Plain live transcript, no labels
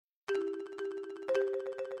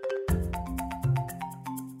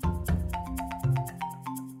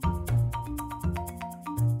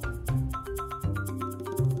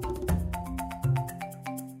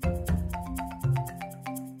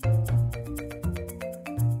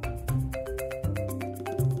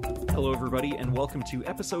Hello, everybody, and welcome to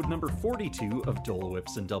episode number 42 of Dole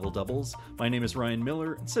Whips and Double Doubles. My name is Ryan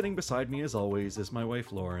Miller, and sitting beside me, as always, is my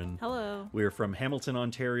wife, Lauren. Hello. We're from Hamilton,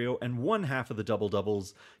 Ontario, and one half of the Double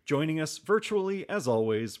Doubles. Joining us virtually, as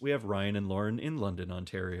always, we have Ryan and Lauren in London,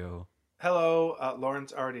 Ontario. Hello.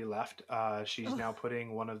 Lauren's already left. She's now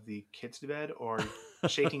putting one of the kids to bed, or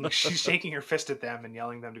she's shaking her fist at them and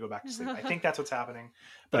yelling them to go back to sleep. I think that's what's happening.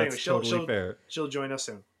 But That's anyway, totally fair. She'll join us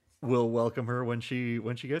soon. We'll welcome her when she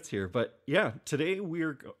gets here. But yeah, today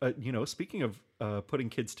we're speaking of putting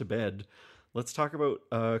kids to bed, let's talk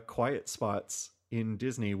about quiet spots in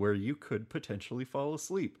Disney where you could potentially fall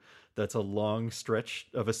asleep. That's a long stretch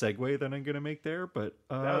of a segue that I'm going to make there, but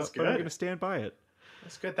That was I'm good. going to stand by it.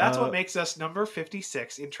 That's good. That's what makes us number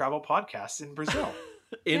 56 in travel podcasts in Brazil.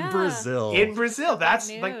 In Brazil. In Brazil. That's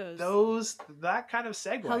News. like that kind of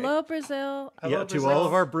segue. Hello, Brazil. Hello, Yeah, to Brazil. all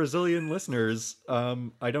of our Brazilian listeners,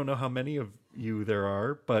 I don't know how many of you there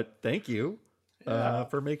are, but thank you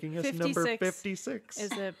for making us number 56.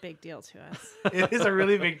 Is a big deal to us. It is a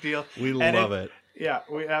really big deal. We And love it. Yeah,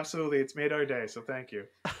 we absolutely. It's made our day, so thank you.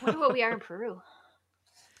 I wonder what we are in Peru.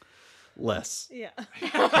 Less. Yeah.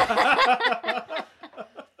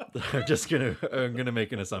 I'm gonna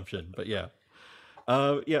make an assumption, but yeah.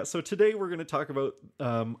 So today we're gonna talk about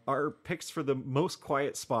our picks for the most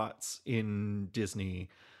quiet spots in Disney,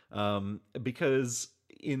 because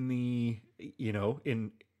in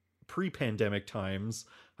pre-pandemic times,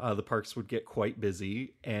 the parks would get quite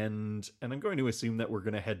busy, and I'm going to assume that we're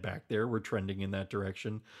gonna head back there. We're trending in that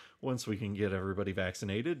direction once we can get everybody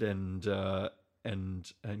vaccinated and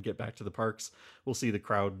get back to the parks. We'll see the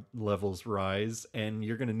crowd levels rise, and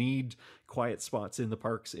you're going to need quiet spots in the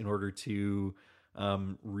parks in order to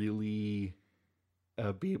really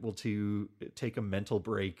be able to take a mental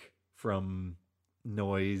break from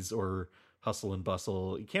noise or hustle and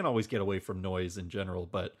bustle. You can't always get away from noise in general,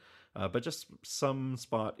 but just some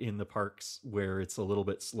spot in the parks where it's a little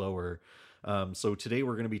bit slower. So today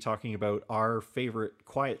we're going to be talking about our favorite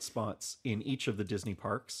quiet spots in each of the Disney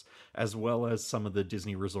parks, as well as some of the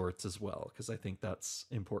Disney resorts as well, because I think that's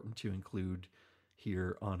important to include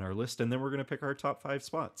here on our list. And then we're going to pick our top 5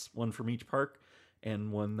 spots, one from each park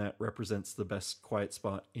and one that represents the best quiet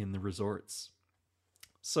spot in the resorts.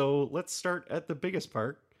 So let's start at the biggest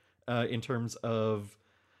park in terms of,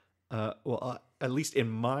 at least in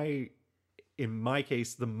my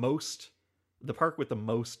case, the park with the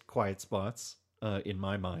most quiet spots, in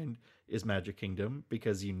my mind, is Magic Kingdom,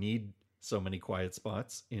 because you need so many quiet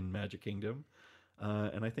spots in Magic Kingdom,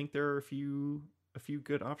 and I think there are a few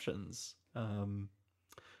good options.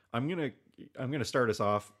 I'm gonna start us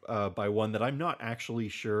off by one that I'm not actually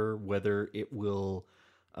sure whether it will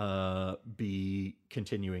be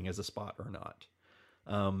continuing as a spot or not.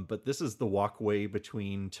 But this is the walkway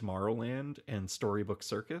between Tomorrowland and Storybook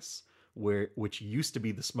Circus, which used to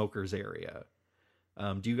be the smokers area.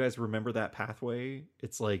 Do you guys remember that pathway?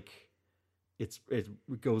 It's like it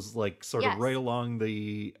goes like sort of right along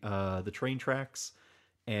the train tracks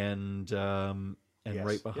and Yes.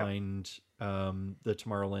 right behind the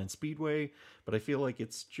Tomorrowland Speedway, but I feel like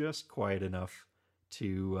it's just quiet enough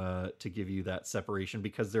to give you that separation,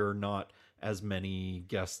 because there are not as many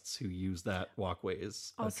guests who use that walkway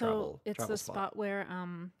as a Also, it's travel the spot where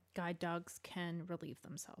guide dogs can relieve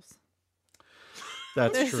themselves.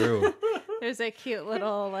 That's true. There's a cute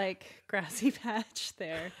little like grassy patch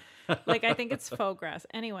there. Like, I think it's faux grass.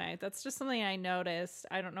 Anyway, that's just something I noticed.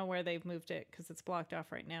 I don't know where they've moved it because it's blocked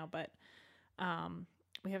off right now, but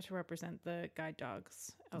we have to represent the guide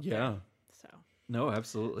dogs out there. So No,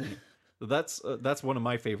 absolutely. That's one of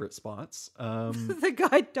my favorite spots. the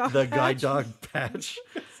guide dog The patch. guide dog patch.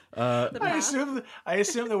 I assume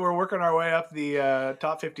that we're working our way up the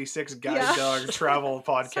top 56 guide dog travel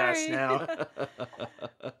podcast Sorry. now.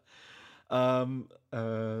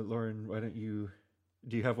 Lauren, why don't you?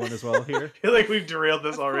 Do you have one as well here? I feel like we've derailed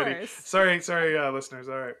this Of already. course. Sorry, listeners.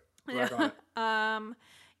 All right, rock on it.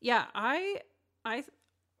 Yeah,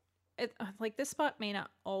 like this spot may not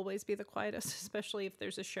always be the quietest, especially if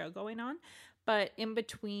there's a show going on, but in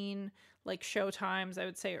between like show times, I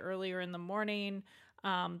would say earlier in the morning,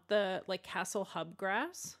 the like Castle Hub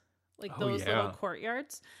grass, like those little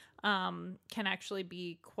courtyards, can actually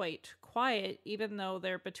be quite quiet, even though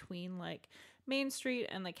they're between like Main Street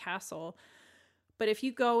and the castle. But if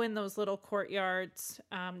you go in those little courtyards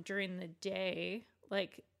during the day,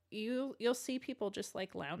 like you'll see people just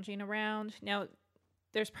like lounging around. Now,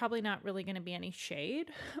 there's probably not really going to be any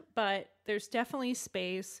shade, but there's definitely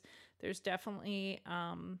space. There's definitely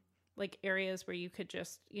like areas where you could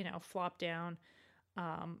just, flop down.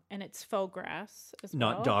 And it's faux grass as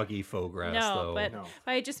Not well. doggy faux grass, No, though. but No.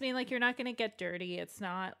 I just mean like you're not going to get dirty. It's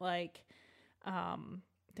not like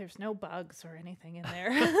there's no bugs or anything in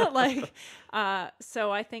there. Like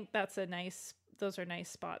so I think those are nice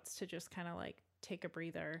spots to just kind of like take a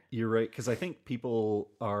breather. You're right, because I think people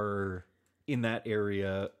are in that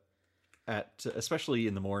area especially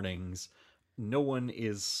in the mornings. No one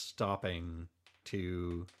is stopping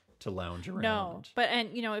to lounge around. No, but and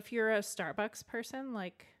if you're a Starbucks person,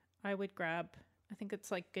 like I would grab. I think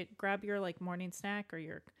it's like grab your like morning snack or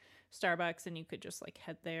your Starbucks, and you could just like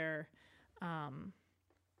head there,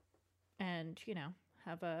 and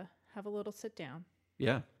have a little sit down.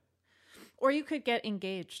 Yeah, Or you could get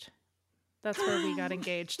engaged. That's where we got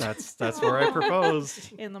engaged. that's where I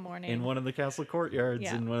proposed in the morning in one of the castle courtyards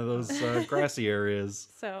Yeah. in one of those grassy areas.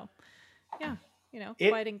 So, yeah, It-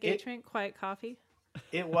 quiet engagement, quiet coffee.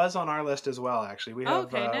 It was on our list as well. Actually, we have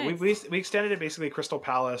Okay, nice. we extended it basically Crystal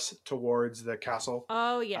Palace towards the castle.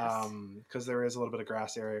 Oh yes, Because there is a little bit of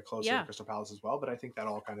grass area closer Yeah. to Crystal Palace as well. But I think that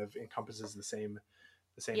all kind of encompasses the same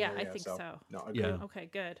Yeah, area. I think so. No, agreed. Yeah. okay,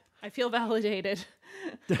 good. I feel validated.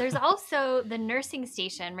 There's also the nursing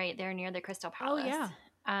station right there near the Crystal Palace. yeah.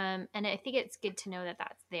 And I think it's good to know that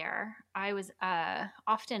that's there. I was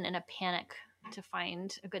often in a panic to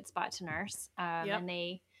find a good spot to nurse. Yep. And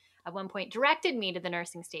they, at one point, directed me to the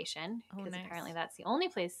nursing station Oh, because nice. apparently that's the only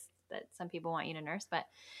place that some people want you to nurse. But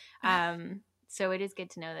so it is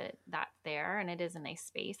good to know that that's there, and it is a nice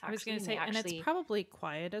space. Actually. I was going to And say, they and actually, it's probably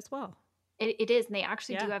quiet as well. it is, and they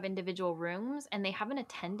actually do Yeah. have individual rooms, and they have an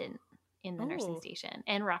attendant in the nursing Ooh. station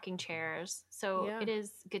and rocking chairs. So Yeah. it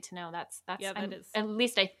is good to know that's Yeah, that is. at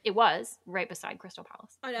least it was right beside Crystal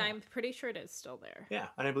Palace. And I'm pretty sure it is still there. Yeah,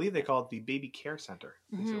 and I believe they call it the baby care center.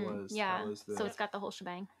 At least it Mhm. was. Yeah, that was the, so it's got the whole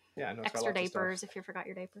shebang. yeah, no, it's got Extra lots of stuff. diapers if you forgot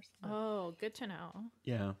your diapers. Oh, good to know.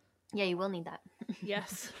 Yeah. Yeah, you will need that.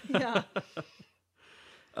 Yes. Yeah.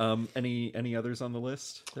 Any others on the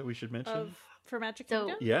list that we should mention? For Magic So-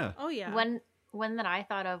 Kingdom? Yeah. Oh yeah. One that I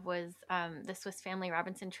thought of was the Swiss Family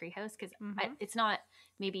Robinson Treehouse because Mhm. it's not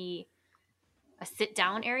maybe a sit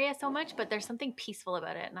down area so much, but there's something peaceful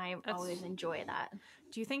about it, and I That's- always enjoy that.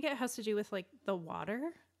 Do you think it has to do with like the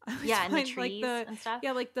water? I always Yeah, and the find, like, trees and stuff.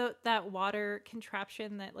 Yeah, like that water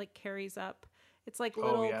contraption that like carries up. It's like Oh,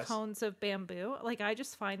 little yes. cones of bamboo. Like I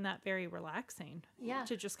just find that very relaxing Yeah.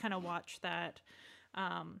 to just kind of watch that.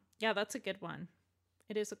 Yeah, that's a good one.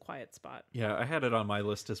 It is a quiet spot. Yeah, I had it on my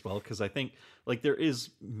list as well because I think like there is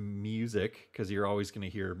music because you're always going to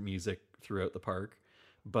hear music throughout the park,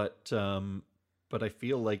 but I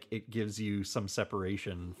feel like it gives you some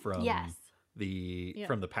separation from Yes. Yeah.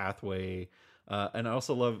 from the pathway. And I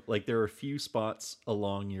also love like there are a few spots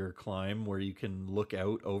along your climb where you can look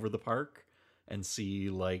out over the park and see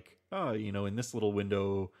like in this little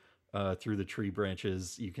window through the tree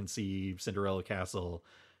branches you can see Cinderella Castle.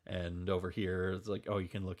 And over here, it's like, you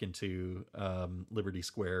can look into Liberty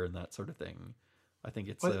Square and that sort of thing. I think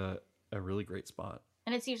it's a really great spot.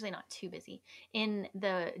 And it's usually not too busy. In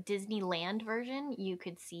the Disneyland version, you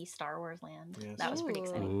could see Star Wars Land. Yes. That was pretty Ooh.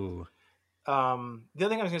 exciting. Ooh, The other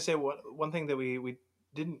thing I was going to say, one thing that we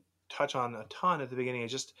didn't touch on a ton at the beginning is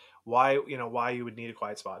just why you would need a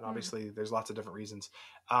quiet spot. And obviously, there's lots of different reasons.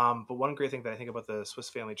 But one great thing that I think about the Swiss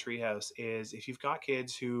Family Treehouse is if you've got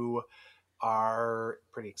kids who are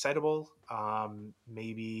pretty excitable,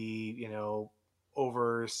 maybe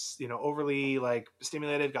overly like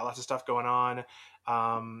stimulated, got lots of stuff going on.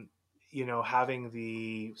 Having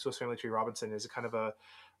the Swiss Family Tree Robinson is a kind of a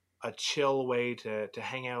chill way to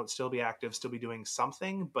hang out, still be active, still be doing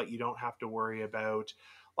something, but you don't have to worry about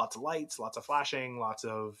lots of lights, lots of flashing, lots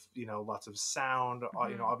of sound.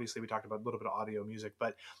 Mhm. Obviously we talked about a little bit of audio, music,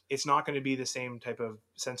 but it's not going to be the same type of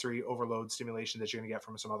sensory overload stimulation that you're going to get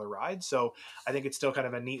from some other rides. So I think it's still kind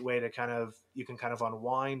of a neat way to you can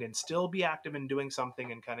unwind and still be active and doing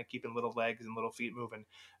something and kind of keeping little legs and little feet moving.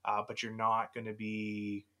 But you're not going to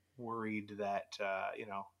be worried that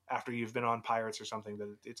after you've been on Pirates or something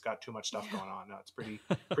that it's got too much stuff going on. No, it's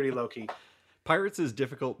pretty low key. Pirates is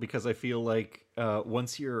difficult because I feel like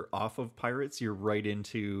once you're off of Pirates, you're right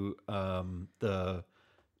into the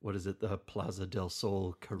Plaza del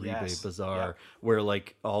Sol Caribe Yes. Bazaar, Yeah. where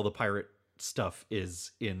like all the pirate stuff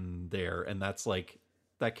is in there, and that's like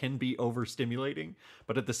that can be overstimulating.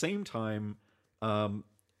 But at the same time,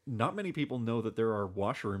 not many people know that there are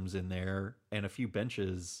washrooms in there and a few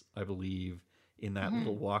benches, I believe, in that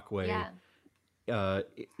little walkway Yeah.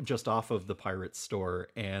 just off of the Pirates store,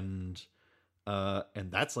 and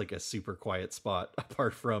that's like a super quiet spot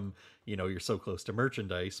apart from you're so close to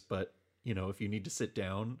merchandise. But if you need to sit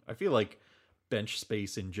down, I feel like bench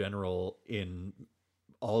space in general in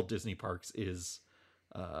all Disney parks is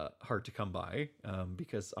hard to come by,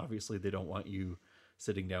 because obviously they don't want you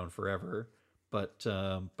sitting down forever. But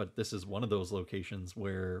this is one of those locations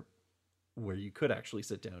where you could actually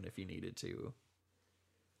sit down if you needed to.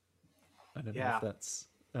 I don't know Yeah. if that's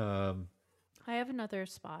I have another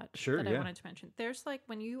spot Sure, that I yeah. wanted to mention. There's like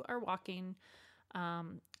when you are walking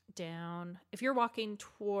down, if you're walking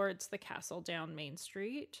towards the castle down Main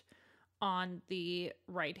Street, on the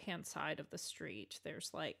right hand side of the street,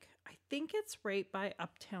 there's like, I think it's right by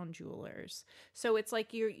Uptown Jewelers. So it's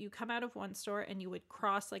like you come out of one store and you would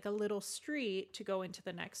cross like a little street to go into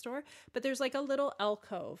the next store, but there's like a little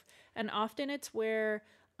alcove, and often it's where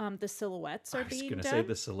the silhouettes I are was being gonna done. say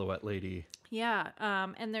the silhouette lady. Yeah,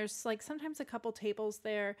 and there's like sometimes a couple tables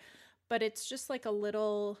there, but it's just like a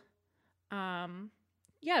little,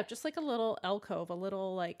 yeah, just like a little alcove, a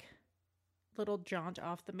little like little jaunt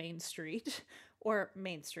off the main street or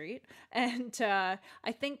Main Street. And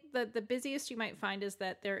I think that the busiest you might find is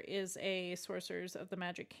that there is a Sorcerers of the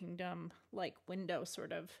Magic Kingdom like window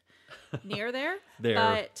sort of near there,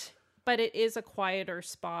 There. but it is a quieter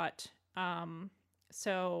spot.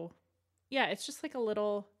 So yeah, it's just like a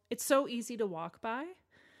little, it's so easy to walk by.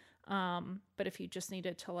 But if you just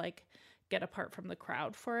needed to like get apart from the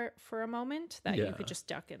crowd for a moment, that you Yeah. could just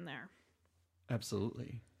duck in there.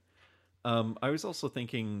 Absolutely. I was also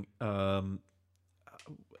thinking,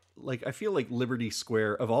 like, I feel like Liberty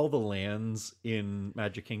Square, of all the lands in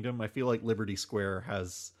Magic Kingdom, I feel like Liberty Square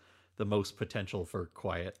has the most potential for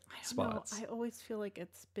quiet I don't spots. know. I always feel like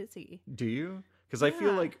it's busy. Do you? Because I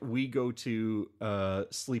feel Yeah. like we go to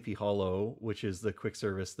Sleepy Hollow, which is the quick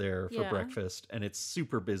service there for Yeah. breakfast, and it's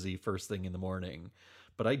super busy first thing in the morning.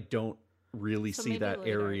 But I don't really So see maybe that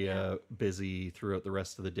later, area busy throughout the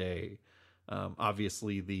rest of the day.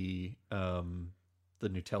 Obviously, the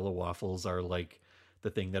Nutella waffles are like the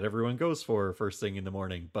thing that everyone goes for first thing in the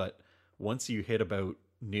morning. But once you hit about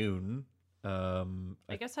noon,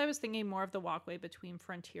 I guess I was thinking more of the walkway between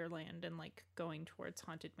Frontierland and like going towards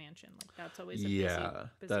Haunted Mansion. Like that's always a yeah,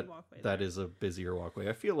 busy walkway. that there. is a busier walkway.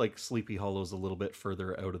 I feel like Sleepy Hollow is a little bit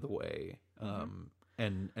further out of the way,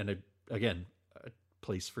 and again, a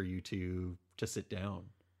place for you to sit down.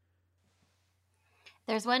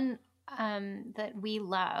 There's one that we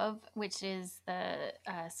love, which is the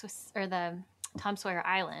Swiss or the Tom Sawyer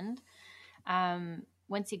Island.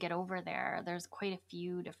 Once you get over there, there's quite a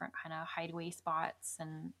few different kind of hideaway spots,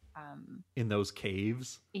 and In those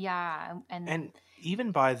caves, yeah, And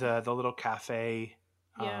even by the little cafe,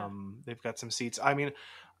 Yeah. they've got some seats. I mean,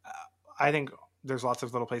 I think there's lots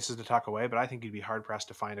of little places to tuck away, but I think you'd be hard pressed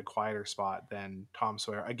to find a quieter spot than Tom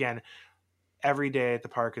Sawyer. Again, every day at the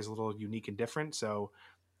park is a little unique and different. So,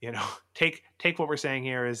 take what we're saying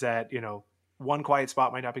here is that one quiet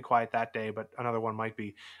spot might not be quiet that day, but another one might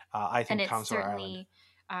be. I think and Tom it's Sawyer Island. certainly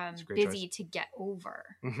It's a great busy choice. to get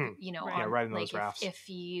over. Mhm. Right. Yeah, riding those like rafts. if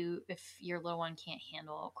your little one can't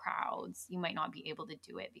handle crowds, you might not be able to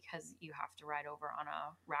do it because you have to ride over on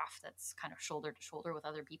a raft that's kind of shoulder to shoulder with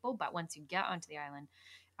other people. But once you get onto the island,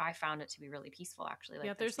 I found it to be really peaceful actually. Like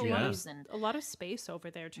Yeah, there's a Yeah. lot of space over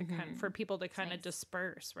there to kind Mhm. for people to kind of nice.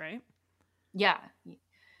 disperse, right? yeah, you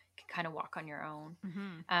can kind of walk on your own.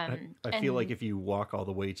 Mm-hmm. I feel like and- if you walk all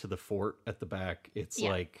the way to the fort at the back, it's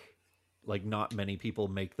Yeah. like not many people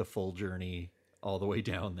make the full journey all the way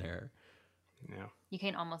down there. Yeah. you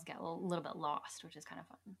can almost get a little bit lost, which is kind of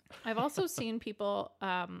fun. I've also seen people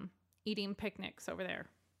eating picnics over there.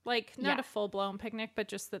 Like not Yeah. a full blown picnic, but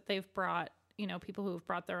just that they've brought, people who've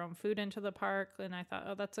brought their own food into the park, and I thought,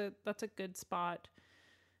 oh, that's a good spot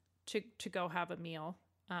to go have a meal.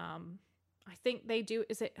 I think they do.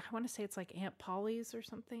 Is it? I want to say it's like Aunt Polly's or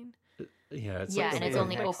something. Yeah, it's Yeah, like and it's a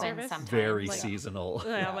only quick open service. sometimes. very Like- seasonal.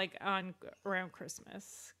 Like around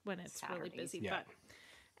Christmas when it's really Saturdays. busy. Yeah. But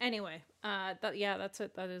anyway,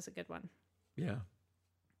 that is a good one. Yeah.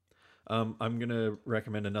 I'm gonna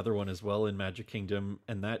recommend another one as well in Magic Kingdom,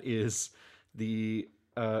 and that is the.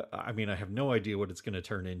 I mean, I have no idea what it's gonna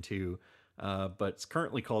turn into, but it's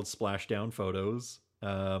currently called Splashdown Photos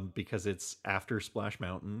because it's after Splash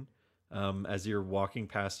Mountain. As you're walking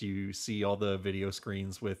past, you see all the video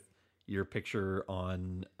screens with your picture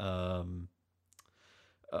on the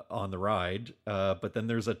ride, but then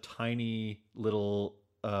there's a tiny little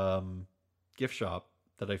gift shop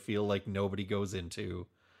that I feel like nobody goes into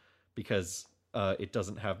because it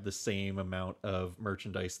doesn't have the same amount of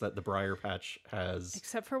merchandise that the Briar Patch has.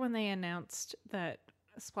 Except for when they announced that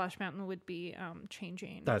Splash Mountain would be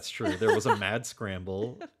changing. That's true. There was a mad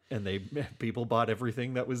scramble, and people bought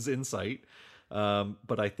everything that was in sight.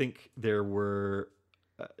 But I think there were.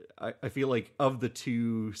 I feel like of the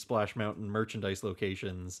two Splash Mountain merchandise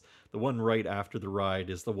locations, the one right after the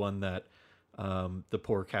ride is the one that the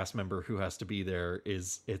poor cast member who has to be there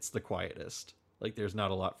it's the quietest. Like there's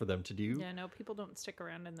not a lot for them to do. Yeah, no, people don't stick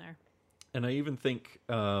around in there. And I even think,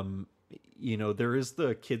 there is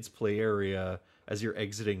the kids play area as you're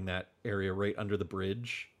exiting that area right under the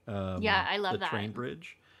bridge. Yeah, I love the that. train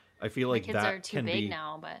bridge. I feel My like kids that are too can big be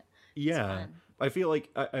now, but yeah. fun. I feel like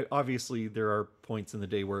obviously there are points in the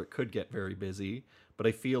day where it could get very busy, but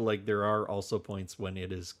I feel like there are also points when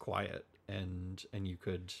it is quiet and you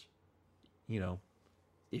could,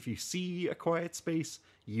 if you see a quiet space,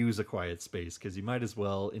 use a quiet space because you might as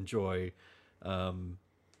well enjoy,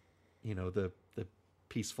 the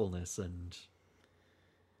peacefulness and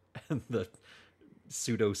the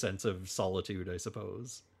pseudo sense of solitude, I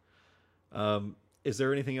suppose. Is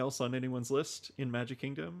there anything else on anyone's list in Magic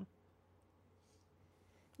Kingdom?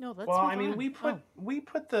 No, let's Well, move I mean, on. we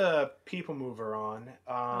put the People Mover on.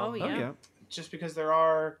 Oh, yeah. Oh yeah. Just because there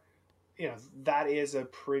are, that is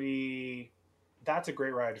that's a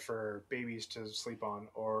great ride for babies to sleep on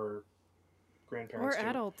or grandparents Or too,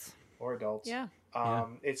 adults. or adults. Yeah.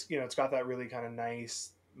 It's it's got that really kind of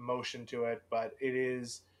nice motion to it, but it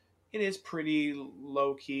is pretty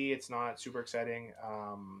low key. It's not super exciting.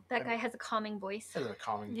 that guy has a calming voice. Has a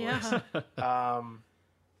calming Yeah. voice.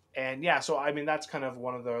 And yeah, so I mean that's kind of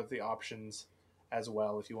one of the options as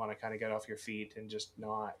well if you want to kind of get off your feet and just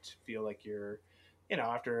not feel like you're,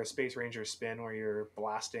 after a Space Ranger spin where you're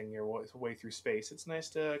blasting your way through space. It's nice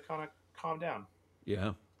to kind of calm down.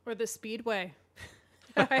 Yeah. Or the Speedway.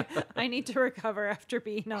 I need to recover after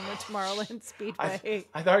being on the Tomorrowland Speedway.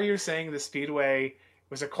 I thought you were saying the Speedway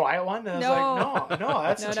was a quiet one. And I was No. like, no,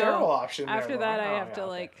 that's a terrible option. there, After that, Lauren. I Oh, have yeah, to okay.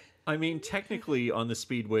 like. I mean, technically on the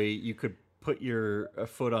Speedway, you could put your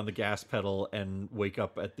foot on the gas pedal and wake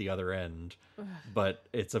up at the other end, but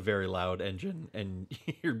it's a very loud engine and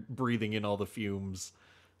you're breathing in all the fumes.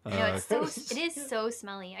 I know, it is so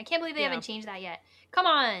smelly. I can't believe they Yeah. haven't changed that yet. Come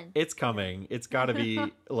on. It's coming. It's got to be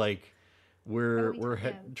like we're What are we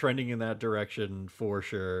doing? trending in that direction for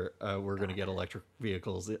sure. We're going to get electric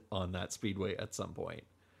vehicles on that Speedway at some point.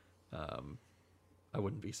 I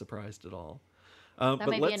wouldn't be surprised at all. That but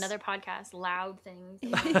might be let's- another podcast. Loud things.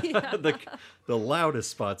 the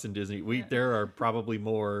loudest spots in Disney. There are probably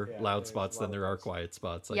more Yeah, loud there's spots a than lot there of are those. quiet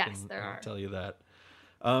spots. Yes, there I are. can tell you that.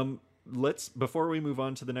 Let's before we move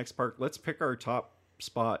on to the next park, let's pick our top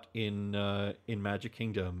spot in Magic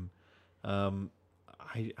Kingdom. I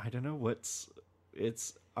don't know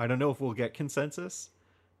I don't know if we'll get consensus.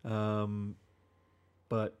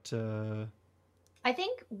 But I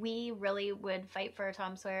think we really would fight for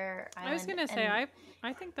Tom Sawyer Island. I was gonna say and-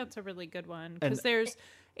 I think that's a really good one And- because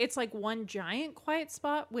it's like one giant quiet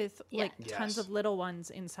spot with Yeah. like tons Yes. of little ones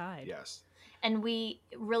inside. Yes. And we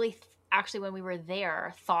really, actually, when we were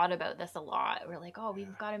there, thought about this a lot. We're like, oh,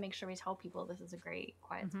 we've got to make sure we tell people this is a great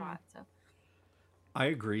quiet Mhm. spot. So I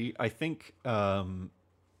agree. I think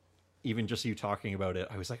even just you talking about it,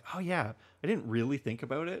 I was like, oh yeah, I didn't really think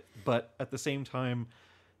about it. But at the same time,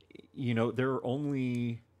 there are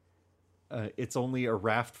only it's only a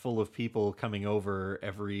raft full of people coming over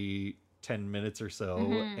every 10 minutes or so,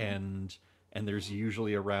 Mhm. and there's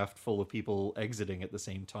usually a raft full of people exiting at the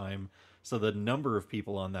same time. So the number of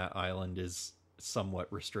people on that island is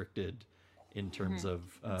somewhat restricted in terms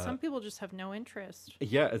of Some people just have no interest.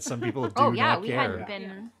 yeah, and some people do oh yeah, not we care. hadn't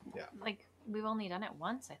been Yeah. like we've only done it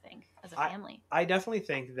once, I think, as a I- family. I definitely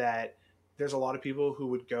think that there's a lot of people who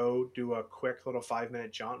would go do a quick little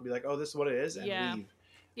 5-minute jaunt and be like, oh, this is what it is, and Yeah. leave.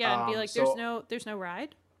 Yeah, and be like, so- there's no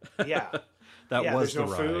ride. Yeah. That yeah, was there's the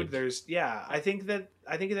no ride. food. I think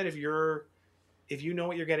that if you know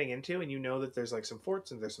what you're getting into and you know that there's like some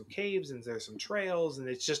forts and there's some caves and there's some trails and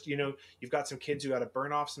it's just, you've got some kids who got to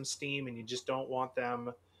burn off some steam and you just don't want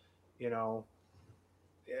them,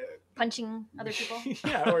 Punching other people.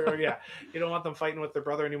 yeah, or yeah, you don't want them fighting with their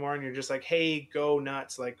brother anymore and you're just like, hey, go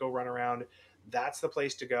nuts, like go run around. That's the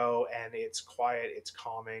place to go, and it's quiet, it's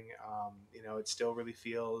calming. It still really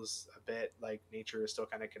feels a bit like nature is still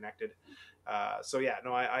kind of connected. So yeah,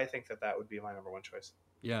 no, I think that would be my number one choice.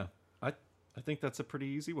 Yeah, I think that's a pretty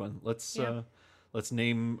easy one. Let's Yeah. let's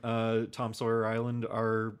name Tom Sawyer Island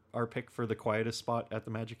our pick for the quietest spot at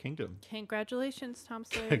the Magic Kingdom. Congratulations, Tom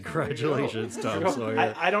Sawyer. Congratulations, Tom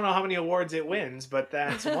Sawyer. I don't know how many awards it wins, but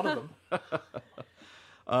that's one of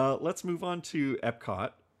them. Let's move on to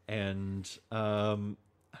Epcot, and I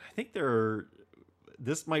think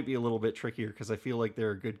this might be a little bit trickier because I feel like there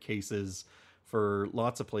are good cases for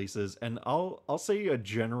lots of places, and I'll say a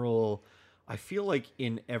general. I feel like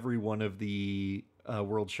in every one of the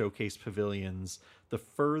World Showcase pavilions, the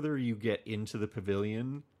further you get into the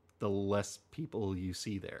pavilion, the less people you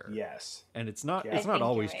see there. Yes. And it's not Yeah. it's I not think you're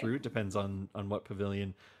always right. true. It depends on what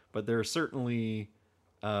pavilion. but there are certainly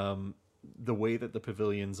the way that the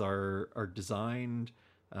pavilions are designed,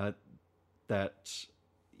 that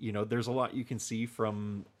there's a lot you can see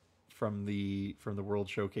from the World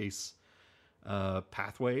Showcase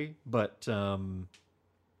pathway, but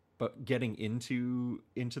getting into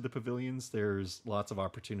the pavilions, there's lots of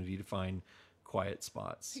opportunity to find quiet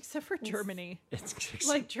spots. Except for Germany. It's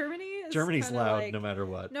Like Germany is Germany's kinda loud like, no matter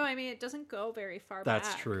what. No, I mean it doesn't go very far back.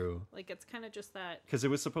 That's true. Like it's kind of just that. Because it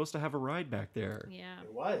was supposed to have a ride back there. Yeah.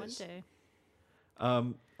 It was. One day.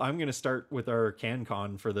 I'm gonna start with our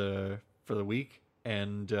CanCon for the week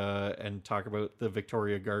and talk about the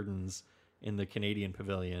Victoria Gardens in the Canadian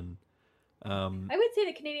Pavilion. I would say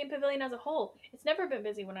the Canadian Pavilion as a whole. It's never been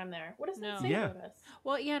busy when I'm there. What does No. that say Yeah. about us?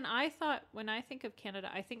 Well, yeah, and I thought when I think of Canada,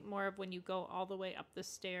 I think more of when you go all the way up the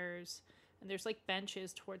stairs and there's like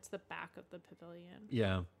benches towards the back of the pavilion.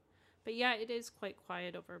 Yeah. But yeah, it is quite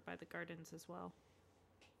quiet over by the gardens as well.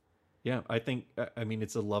 Yeah, I think, I mean,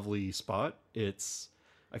 it's a lovely spot.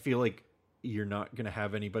 I feel like you're not going to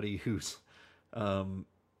have anybody who's,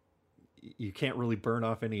 you can't really burn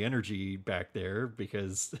off any energy back there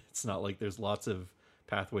because it's not like there's lots of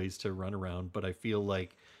pathways to run around. But I feel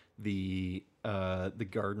like the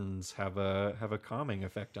gardens have a calming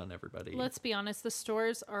effect on everybody. Let's be honest, the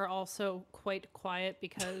stores are also quite quiet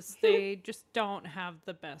because they just don't have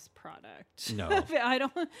the best product. No. I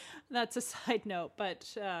don't, that's a side note,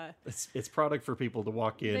 but It's product for people to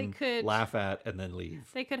walk in, could- laugh at, and then leave.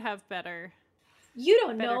 they could have better. You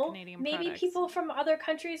don't Better know. Canadian Maybe products. people from other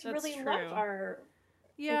countries That's really true. love our.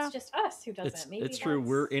 Yeah. It's just us who doesn't. It's Maybe true. that's-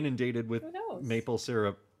 We're inundated with Who knows? maple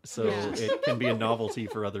syrup, so Yeah. it can be a novelty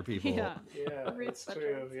for other people. Yeah. Yeah, Real it's special.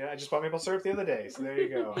 true. Yeah, I just bought maple syrup the other day, so there you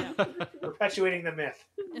go. Perpetuating the myth.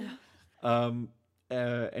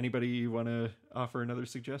 Anybody want to offer another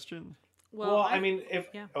suggestion? Well, I mean,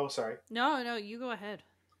 yeah. Oh, sorry. No, you go ahead.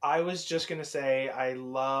 I was just gonna say I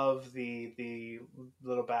love the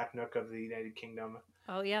little back nook of the United Kingdom.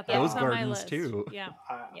 Oh yeah, Those that's on my gardens, list. too. Yeah.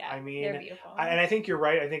 Yeah, I mean, they're beautiful. and I think you're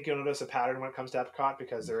right. I think you'll notice a pattern when it comes to Epcot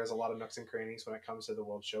because there is a lot of nooks and crannies when it comes to the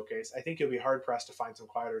World Showcase. I think you'll be hard pressed to find some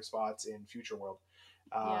quieter spots in Future World.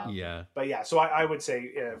 Yeah. But yeah, so I would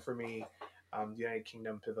say for me, the United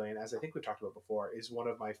Kingdom Pavilion, as I think we talked about before, is one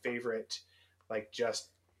of my favorite, like just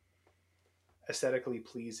aesthetically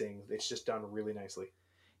pleasing. It's just done really nicely.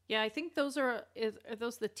 Yeah, I think those are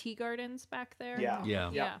those the tea gardens back there? Yeah. Yeah.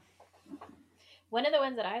 Yeah. One of the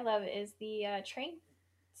ones that I love is the train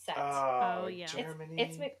set. Oh, yeah. Germany.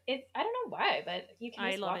 It's I don't know why, but you can I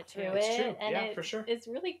just love walk it, too. through It's it, true. and Yeah, for sure. it's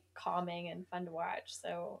really calming and fun to watch.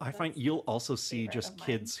 So I find that's- you'll also see favorite just of mine.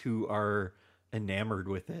 kids who are enamored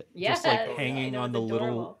with it. Yeah, just like I hanging know, on it's the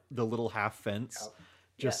adorable. little half fence, Yeah.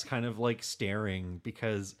 just kind of like staring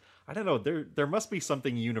because I don't know, there must be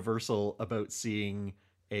something universal about seeing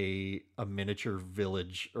a miniature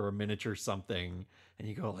village or a miniature something and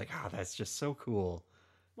you go like, that's just so cool.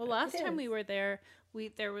 Well, last It time we is. were there,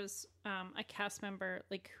 there was a cast member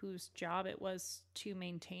like whose job it was to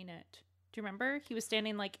maintain it. Do you remember? He was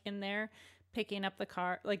standing like in there picking up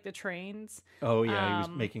the trains. Oh yeah, he was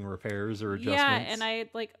Um, making repairs or adjustments. Yeah, and I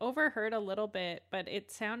like overheard a little bit, but it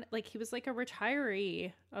sounded like he was like a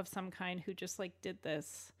retiree of some kind who just like did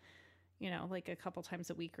this, like a couple times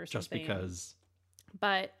a week or something. just because.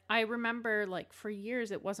 But I remember like for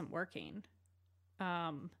years it wasn't working.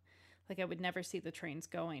 Like I would never see the trains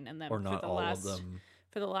going, and then Or not for the all last of them.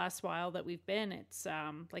 for the last while that we've been, it's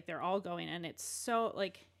like they're all going, and it's so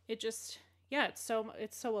like it just it's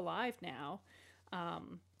so alive now.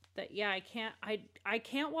 That I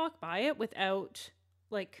can't walk by it without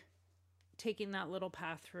like taking that little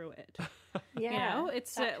path through it. yeah,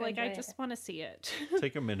 It's stop to like I enjoy just it. want to see it.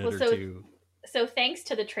 Take a minute Well, or so- two. So thanks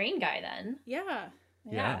to the train guy then. Yeah.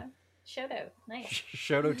 Yeah. Shout out, nice.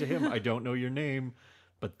 Shout out to him. I don't know your name,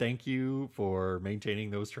 but thank you for maintaining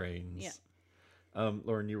those trains. Yeah.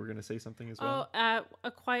 Lauren, you were going to say something as well? Oh,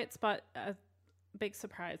 a quiet spot, a big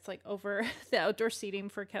surprise, like over the outdoor seating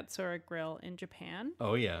for Katsura Grill in Japan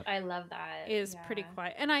Oh yeah. I love that. is pretty Yeah.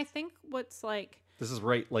 quiet. And I think what's like, This is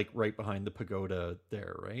right behind the pagoda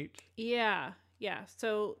there, right? yeah.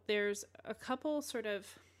 So there's a couple sort of,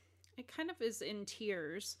 it kind of is in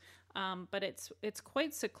tiers, but it's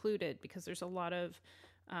quite secluded because there's a lot of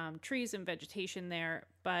trees and vegetation there,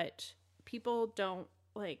 but people don't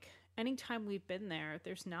like, anytime we've been there,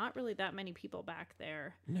 there's not really that many people back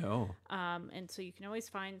there. No. And so you can always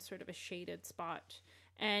find sort of a shaded spot,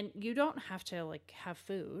 and you don't have to like have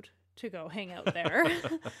food to go hang out there.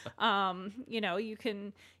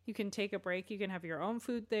 You can take a break. You can have your own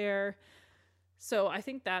food there. So I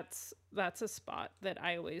think that's a spot that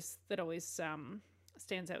always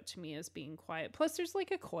stands out to me as being quiet. Plus, there's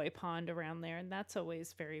like a koi pond around there, and that's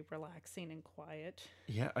always very relaxing and quiet.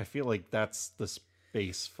 Yeah, I feel like that's the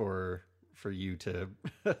space for you to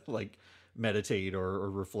like meditate or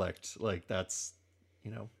reflect. Like that's,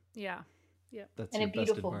 you know, Yeah. Yeah. that's And a your best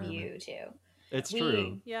beautiful environment. view too. It's We-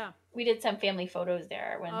 true. Yeah. We did some family photos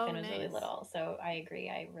there when Oh, Finn was really nice. little, so I agree.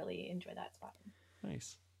 I really enjoy that spot.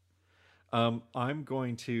 Nice. I'm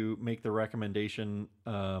going to make the recommendation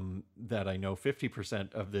that I know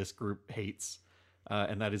 50% of this group hates,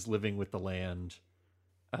 and that is Living with the Land.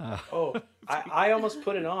 Oh, I almost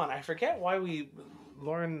put it on. I forget why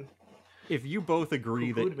Lauren. If you both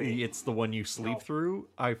agree Poo-pooed that me. it's the one you sleep No. through,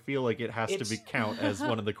 I feel like it has to It's- count as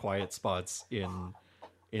one of the quiet spots in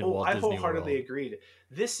Oh, Walt I Disney wholeheartedly World. agreed.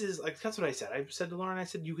 This is like that's what I said. I said to Lauren, I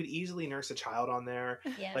said you could easily nurse a child on there.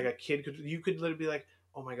 Yeah. Like a kid could. You could literally be like,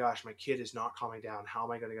 oh my gosh, my kid is not calming down. How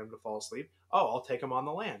am I going to get him to fall asleep? Oh, I'll take him on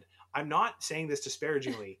the land. I'm not saying this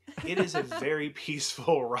disparagingly. It is a very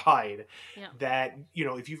peaceful ride. Yeah. That, you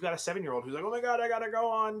know, if you've got a 7-year-old who's like, oh my god, I gotta go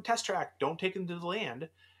on test track, don't take him to the land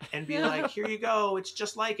and be like, here you go. It's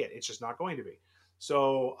just like it. It's just not going to be.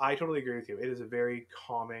 So I totally agree with you. It is a very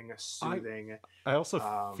calming, soothing. I also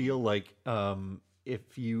Um, feel like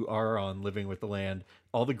if you are on Living with the Land,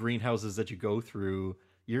 all the greenhouses that you go through,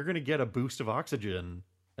 you're going to get a boost of oxygen,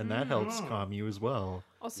 and that helps Mm. calm you as well.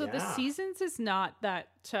 Also, the Yeah. seasons is not that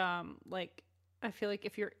like I feel like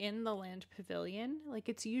if you're in the land pavilion, like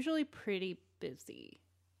it's usually pretty busy.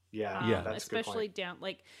 Yeah, Yeah. that's a good especially point. down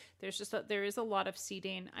like there is a lot of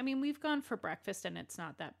seating. I mean, we've gone for breakfast and it's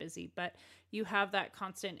not that busy, but you have that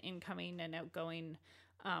constant incoming and outgoing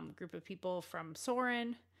group of people from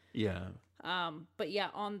Soarin'. Yeah. But yeah,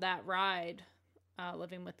 on that ride,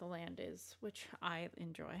 Living with the Land is, which I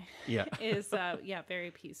enjoy, Yeah. is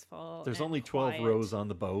very peaceful. There's and only 12 quiet. rows on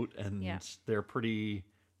the boat, and Yeah. they're pretty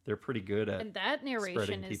good at And that narration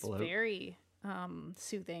spreading is people out. very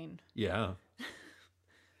soothing. Yeah.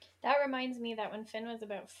 That reminds me that when Finn was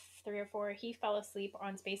about 3 or 4, he fell asleep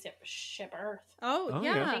on Spaceship Earth. Oh, Oh,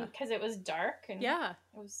 yeah. yeah. I think because it was dark and Yeah.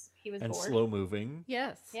 he was And bored. slow moving.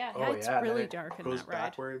 Yes. Yeah. Oh, it's yeah, then really it dark in goes that ride.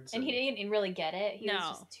 backwards. And he didn't really get it. He was No.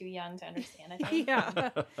 just too young to understand, I think.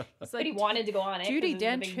 Yeah. It's But he wanted to go on it. 'cause Judi it was a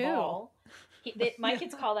Dench big who? ball. My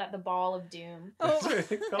kids call that the ball of doom. That's right,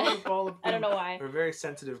 they call it a ball of I don't doom. know why. We're a very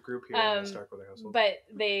sensitive group here in the Starkweather household. But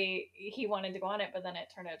he wanted to go on it, but then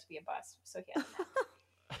it turned out to be a bust. So he had to nap.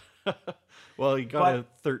 Well, you got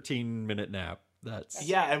But- a 13-minute nap. That's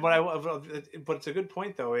Yeah, and but it's a good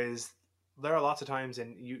point though. Is there are lots of times,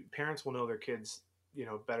 and parents will know their kids, you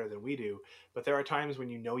know, better than we do. But there are times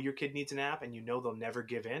when you know your kid needs a nap, and you know they'll never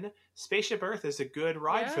give in. Spaceship Earth is a good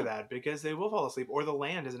ride for Yeah. that because they will fall asleep. Or the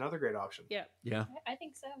land is another great option. Yeah. yeah. I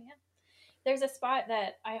think so, yeah. There's a spot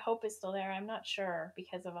that I hope is still there. I'm not sure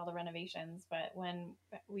because of all the renovations, but when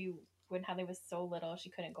Hadley was so little, she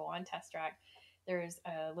couldn't go on test track. There's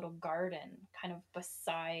a little garden kind of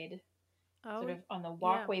beside, Oh, sort of on the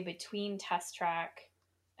walkway between test track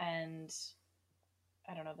and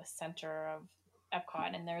I don't know, the center of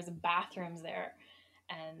Epcot, and there's bathrooms there,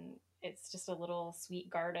 and it's just a little sweet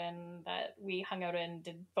garden that we hung out in,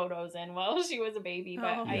 did photos in while she was a baby,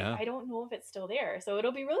 but Oh. Yeah. I don't know if it's still there. So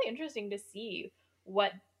it'll be really interesting to see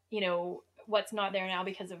what, what's not there now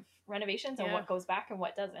because of renovations and Yeah. what goes back and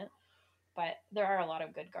what doesn't. But there are a lot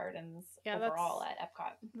of good gardens Yeah, overall at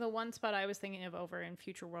Epcot. the one spot I was thinking of over in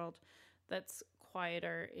Future World that's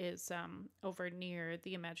quieter is over near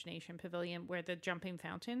the Imagination Pavilion where the jumping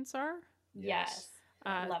fountains are. Yes.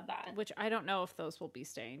 I Uh, love that. Which I don't know if those will be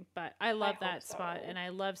staying, but I love hope that spot so. and I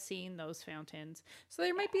love seeing those fountains. So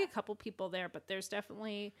there might be a couple people there, but there's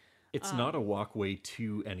definitely It's not a walkway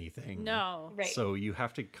to anything. no. Right. So you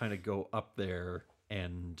have to kind of go up there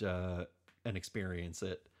and experience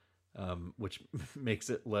it, which makes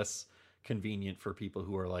it less convenient for people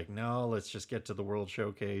who are like, no, let's just get to the World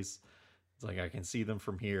Showcase. It's like I can see them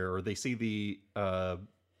from here, or they see the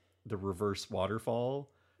reverse waterfall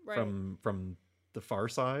Right. from the far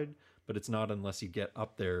side, but it's not unless you get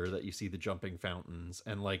up there that you see the jumping fountains.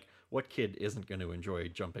 And like, what kid isn't going to enjoy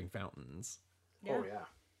jumping fountains? Oh yeah.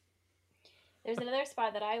 There's another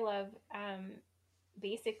spot that I love.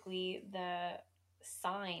 Basically, the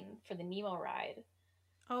sign for the Nemo ride.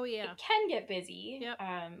 Oh yeah. It can get busy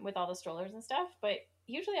Yep. with all the strollers and stuff, but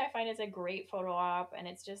usually I find it's a great photo op, and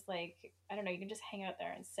it's just like, I don't know, you can just hang out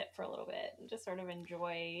there and sit for a little bit and just sort of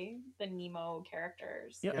enjoy the Nemo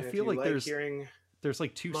characters. Yeah, And I if feel you like hearing there's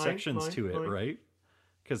like two Mine, sections mine, to it, mine. right?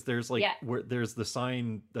 Because there's like Yeah. where there's the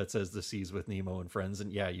sign that says "The Seas with Nemo and Friends,"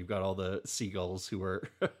 and yeah, you've got all the seagulls who are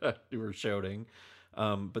who are shouting.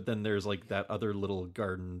 But then there's like that other little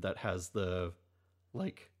garden that has the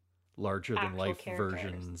like larger than Actual life characters.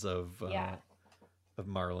 versions of Yeah.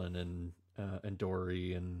 Marlin and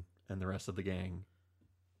Dory and the rest of the gang.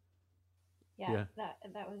 Yeah, Yeah.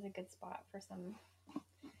 that was a good spot for some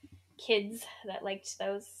kids that liked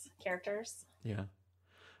those characters. Yeah.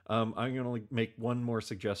 I'm going to make one more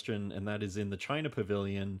suggestion, and that is in the China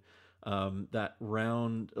Pavilion. That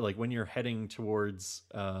round, like when you're heading towards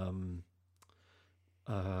the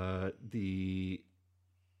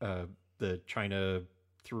China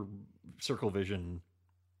through Circle Vision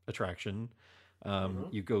attraction,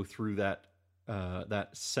 you go through that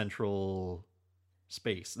central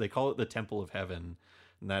space. They call it the Temple of Heaven,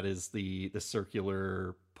 and that is the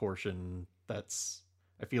circular portion. That's,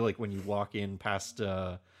 I feel like when you walk in past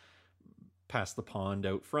the pond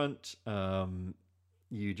out front,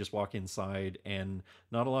 you just walk inside, and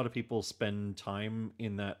not a lot of people spend time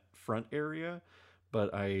in that front area, but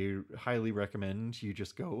I highly recommend you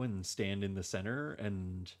just go and stand in the center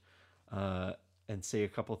and say a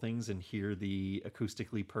couple things and hear the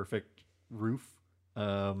acoustically perfect roof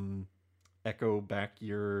echo back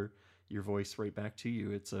your voice right back to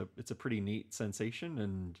you. It's a pretty neat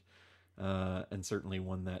sensation, and certainly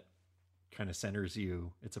one that kind of centers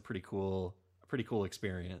you. It's a pretty cool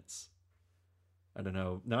experience. I don't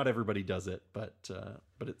know, not everybody does it, but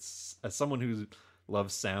it's, as someone who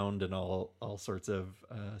loves sound and all sorts of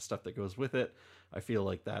stuff that goes with it, I feel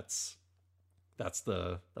like that's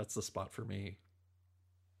the spot for me.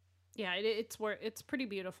 Yeah, it's pretty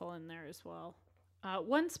beautiful in there as well.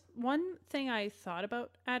 One thing I thought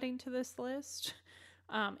about adding to this list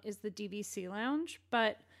is the DVC lounge,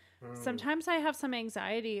 but sometimes I have some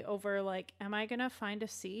anxiety over, like, am I gonna find a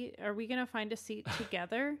seat? Are we gonna find a seat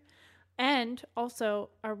together? And also,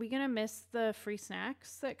 are we gonna miss the free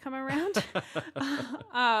snacks that come around?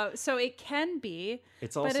 So it can be.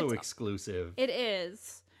 It's also exclusive. It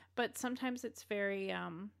is, but sometimes it's very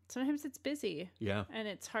sometimes it's busy. Yeah, and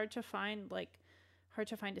it's hard to find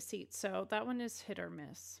a seat. So that one is hit or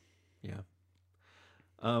miss. Yeah.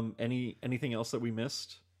 Anything else that we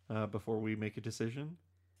missed before we make a decision?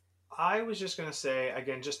 I was just gonna say,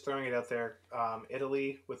 again, just throwing it out there,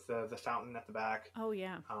 Italy with the fountain at the back. Oh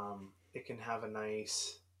yeah. It can have a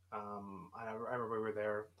nice. I remember we were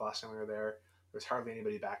there last time we were there. There's hardly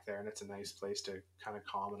anybody back there, and it's a nice place to kind of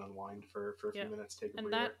calm and unwind for a few minutes, take a breather.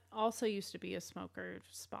 And that also used to be a smoker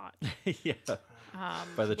spot. Yeah.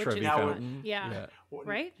 By the Trevi Fountain. Yeah.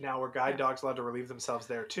 Right? Now, were guide dogs allowed to relieve themselves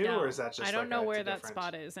there too, or is that just? I don't know where that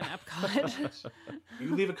spot is in Epcot.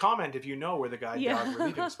 You leave a comment if you know where the guide dog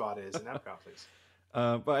relieving spot is in Epcot, please.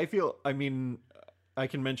 But I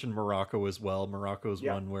can mention Morocco as well. Morocco's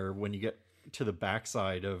one where when you get to the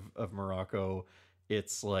backside of Morocco,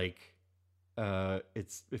 it's like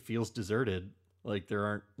it feels deserted. Like there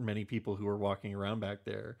aren't many people who are walking around back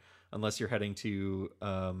there, unless you're heading to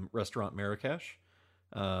Restaurant Marrakesh.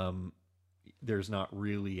 There's not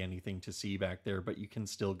really anything to see back there, but you can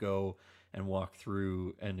still go and walk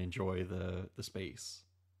through and enjoy the space.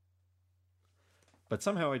 But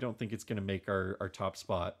somehow I don't think it's going to make our top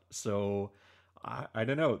spot. So I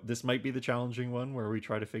don't know. This might be the challenging one where we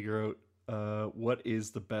try to figure out what is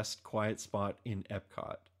the best quiet spot in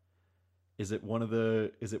Epcot. Is it one of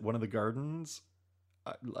the gardens?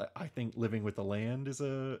 I think Living with the Land is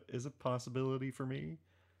a possibility for me.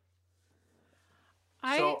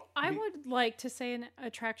 I would like to say an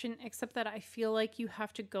attraction, except that I feel like you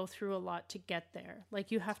have to go through a lot to get there. Like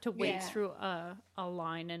you have to wait through a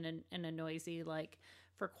line and a noisy, like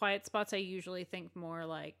for quiet spots, I usually think more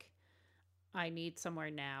like I need somewhere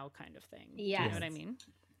now kind of thing. Yeah. You know what I mean?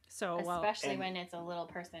 So especially when it's a little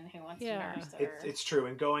person who wants to nurse. It's true.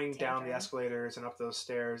 And going down the escalators and up those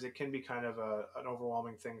stairs, it can be kind of an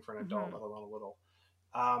overwhelming thing for an adult, let alone a little.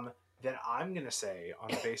 Then I'm going to say, on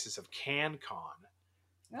the basis of CanCon,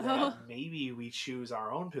 that maybe we choose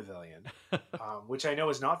our own pavilion, which I know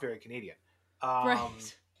is not very Canadian.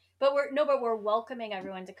 Right. But we're welcoming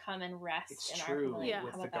everyone to come and rest. It's in true, our pavilion.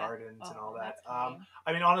 with the gardens and all that. That's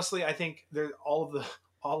I mean, honestly, I think all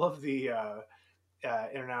of the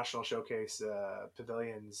international showcase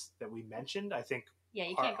pavilions that we mentioned, I think,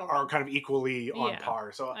 you can't go are wrong. kind of equally on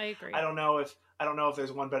par. So I agree. I don't know if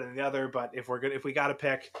there's one better than the other, but if we got to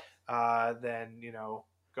pick, then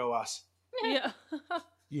go us. Yeah.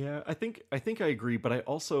 Yeah, I think I agree, but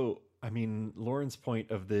I mean, Lauren's point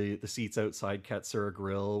of the seats outside Katsura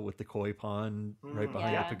Grill with the koi pond right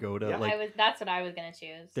behind the pagoda. Yeah. Like that's what I was gonna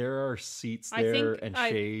choose. There are seats there and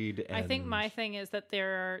shade. I think my thing is that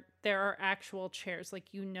there are actual chairs. Like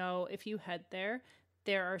if you head there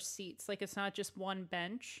are seats. Like it's not just one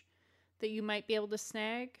bench that you might be able to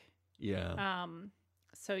snag. Yeah.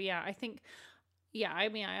 So yeah, I think. Yeah, I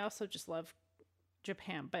mean, I also just love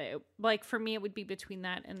Japan, but like for me, it would be between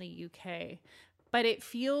that and the UK. But it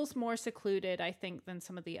feels more secluded, I think, than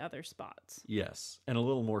some of the other spots. Yes, and a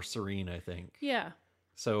little more serene, I think. Yeah.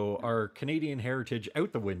 So our Canadian heritage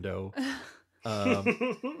out the window.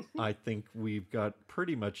 I think we've got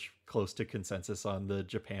pretty much close to consensus on the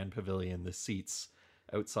Japan Pavilion, the seats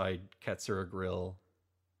outside Katsura Grill.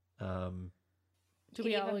 Do You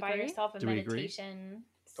we can all even buy agree? yourself a Do we agree? meditation.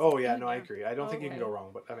 Oh yeah, no, I Yeah. agree. I don't think you can Okay. go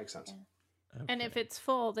wrong, but that makes sense. And if it's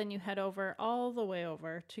full, then you head over all the way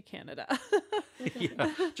over to Canada.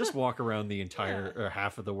 Yeah, just walk around the entire or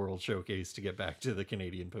half of the World Showcase to get back to the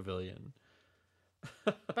Canadian Pavilion.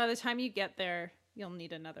 By the time you get there, you'll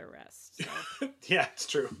need another rest. So. Yeah, it's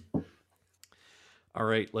true. All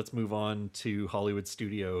right, let's move on to Hollywood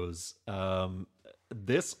Studios.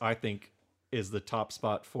 This, I think, is the top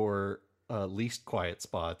spot for least quiet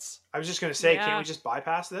spots. I was just gonna say, Yeah. can't we just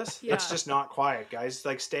bypass this? Yeah. It's just not quiet, guys.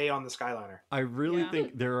 Like, stay on the Skyliner. I really Yeah.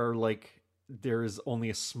 think there's only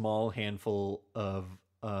a small handful of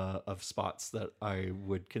spots that I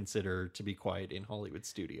would consider to be quiet in Hollywood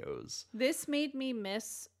Studios. This made me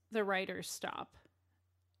miss the writer's stop.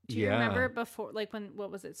 Do you Yeah. remember before, like when, what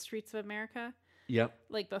was it, Streets of America? Yep.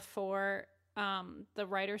 Like before the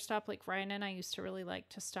writer's stop, like Ryan and I used to really like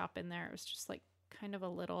to stop in there. It was just like kind of a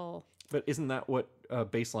little, But isn't that what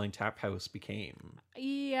Baseline Tap House became?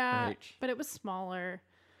 yeah, Right. but it was smaller.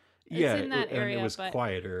 Yeah, in that and area, it was but-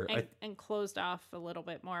 quieter. And closed off a little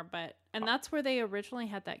bit more, and that's where they originally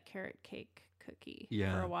had that carrot cake cookie for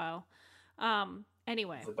Yeah. a while.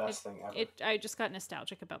 Anyway, The best thing ever. I just got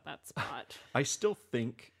nostalgic about that spot. I still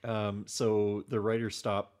think so. The Writer's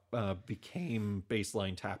Stop became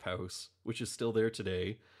Baseline Tap House, which is still there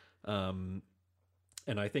today.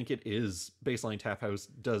 And I think it is Baseline Tap House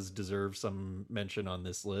does deserve some mention on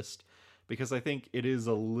this list because I think it is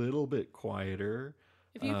a little bit quieter.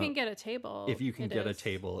 If you can get a table, If you can it get a is.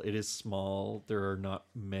 table, it is small. There are not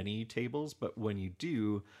many tables, but when you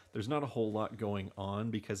do, there's not a whole lot going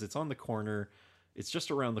on because it's on the corner. It's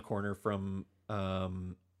just around the corner from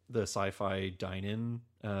the Sci-Fi Dine-In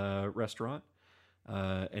restaurant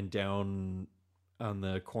and down on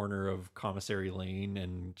the corner of Commissary Lane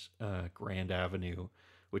and Grand Avenue,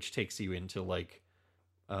 which takes you into like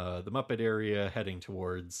the Muppet area heading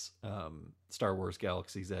towards Star Wars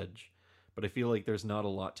Galaxy's Edge. But I feel like there's not a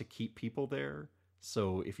lot to keep people there.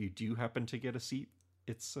 So if you do happen to get a seat,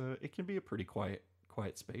 it can be a pretty quiet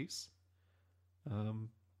space.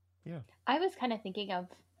 Yeah. I was kind of thinking of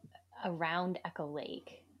around Echo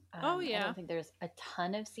Lake. Oh, I yeah. don't think there's a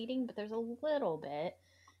ton of seating, but there's a little bit.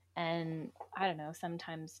 And I don't know,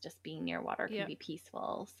 sometimes just being near water can Yeah. be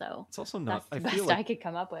peaceful. So It's also not. that's the I feel best I like could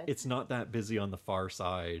come up with. it's not that busy on the far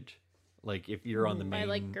side. Like if you're on the By main,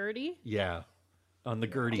 like Gertie. yeah, on the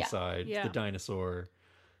Gertie Yeah. side, Yeah. the dinosaur.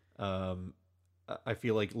 I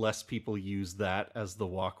feel like less people use that as the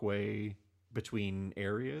walkway between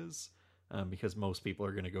areas because most people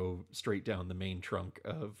are going to go straight down the main trunk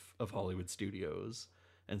of Hollywood Studios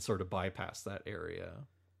and sort of bypass that area.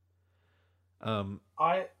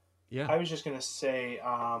 I Yeah. was just gonna say,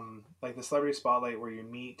 like the Celebrity Spotlight where you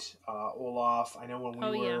meet Olaf. I know when we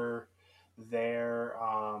Oh, yeah. were there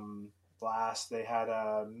last, they had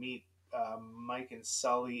meet Mike and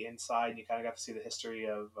Sully inside. And you kind of got to see the history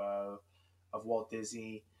of Walt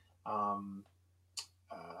Disney.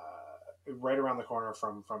 Right around the corner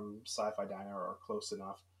from Sci-Fi Diner or close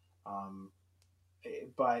enough.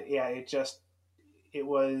 But yeah, it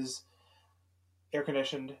was air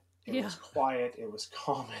conditioned. It Yeah. was quiet. It was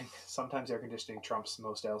calming. Sometimes air conditioning trumps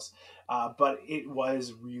most else. But it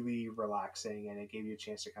was really relaxing and it gave you a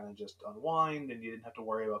chance to kind of just unwind and you didn't have to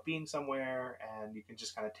worry about being somewhere and you can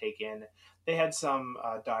just kind of take in. They had some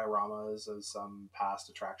dioramas of some past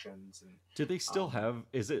attractions. And Do they still have?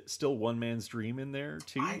 Is it still One Man's Dream in there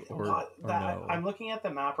too, or no? I'm looking at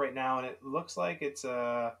the map right now and it looks like it's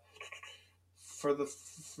what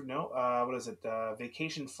is it?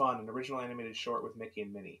 Vacation Fun, an original animated short with Mickey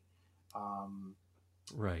and Minnie.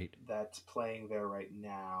 Right. That's playing there right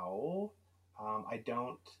now. I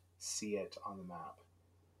don't see it on the map.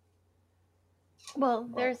 Well,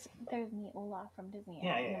 there's Meet Olaf from Disney.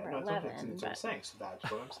 Yeah. Number No, 11, that's what I'm but saying. So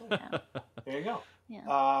that's what I'm saying. yeah. There you go.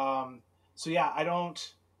 Yeah. So yeah,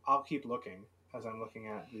 I'll keep looking as I'm looking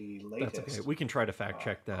at the latest. That's okay. We can try to fact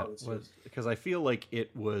check that Hollywood Studios. because I feel like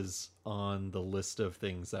it was on the list of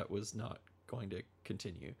things that was not going to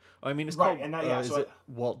continue. I mean, it's Right, called. and that- yeah, is so it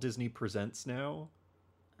Walt Disney Presents now?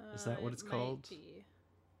 Is that what it's It might called? be.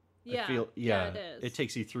 I Yeah, feel, it is. It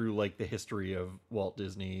takes you through like the history of Walt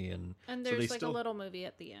Disney and And so there's they like still, a little movie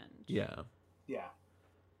at the end. Yeah. Yeah.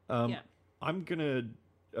 I'm gonna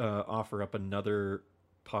offer up another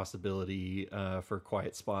possibility for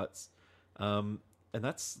quiet spots, and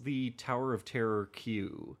that's the Tower of Terror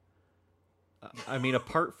queue. I mean,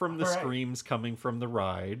 apart from the All right. screams coming from the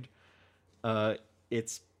ride,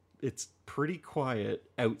 it's pretty quiet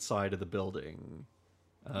outside of the building.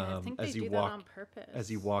 Yeah, I think they As you do walk that on purpose.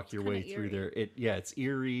 as you walk It's your kinda way through eerie. there. It's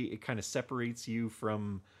eerie. It kind of separates you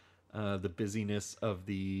from the busyness of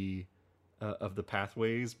the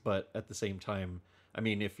pathways, but at the same time, I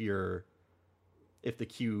mean, if you're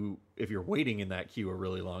waiting in that queue a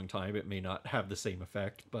really long time, it may not have the same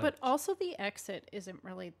effect. But also the exit isn't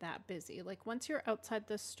really that busy. Like once you're outside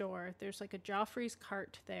the store, there's like a Joffrey's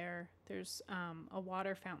cart there. There's a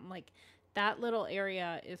water fountain. Like that little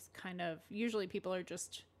area is kind of usually people are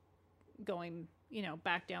just going,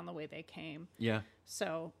 back down the way they came. yeah,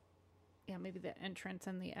 So yeah, maybe the entrance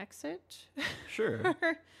and the exit sure.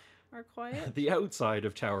 are quiet. The outside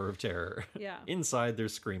of Tower of Terror. Yeah. Inside,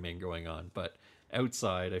 there's screaming going on, but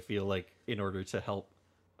outside, I feel like in order to help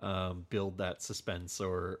build that suspense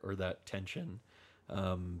or that tension,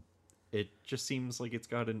 it just seems like it's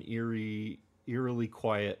got an eerily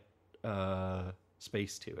quiet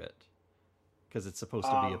space to it because it's supposed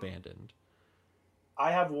to be abandoned. I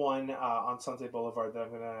have one on Sunset Boulevard that I'm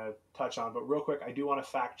going to touch on, but real quick, I do want to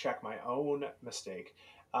fact check my own mistake.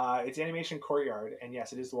 It's Animation Courtyard, and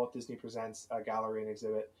yes, it is the Walt Disney Presents Gallery and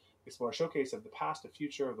Exhibit, explore a showcase of the past and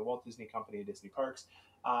future of the Walt Disney Company and Disney Parks.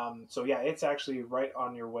 So yeah, it's actually right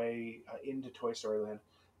on your way into Toy Story Land,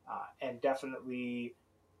 and definitely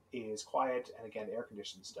is quiet and again air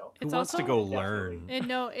conditioned still. Who It's wants to also- go Definitely. learn? And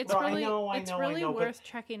no, it's No, I really know, it's I really know, but- worth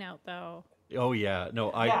checking out though. Oh yeah, no,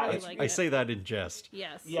 Yeah, I it's- I say that in jest.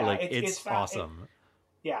 Yes. Yeah, like it's awesome.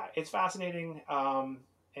 Yeah, it's fascinating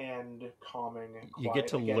and calming. You quiet. get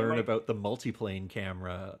to Again, learn right- about the multiplane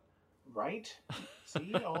camera. Right?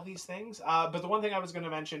 See all these things. But the one thing I was going to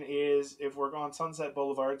mention is if we're on Sunset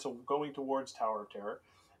Boulevard, so going towards Tower of Terror,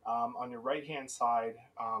 on your right hand side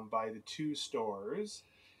by the two stores.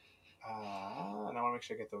 And I want to make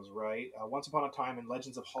sure I get those right. Once Upon a Time and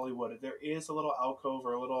Legends of Hollywood, there is a little alcove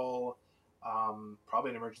or a little, probably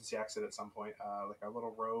an emergency exit at some point, like a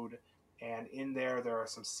little road. And in there are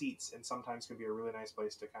some seats, and sometimes can be a really nice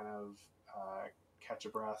place to kind of catch a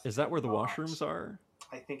breath. Is that where the and relax. washrooms are?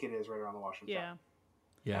 I think it is right around the washroom. Yeah.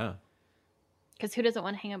 Yeah. Because who doesn't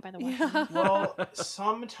want to hang out by the washroom? Yeah. Well,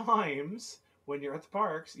 sometimes when you're at the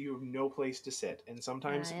parks, you have no place to sit, and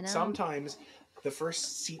sometimes I know. sometimes the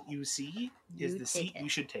first seat you see is You the take seat it. you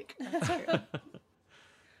should take. That's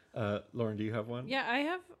true. Lauren, do you have one? Yeah,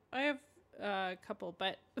 I have a couple,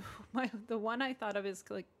 but the one I thought of is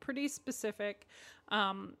like pretty specific.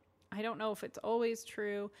 I don't know if it's always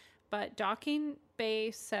true, but Docking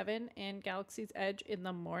Bay 7 and Galaxy's Edge in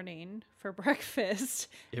the morning for breakfast.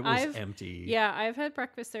 It was empty. Yeah, I've had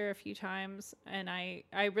breakfast there a few times, and I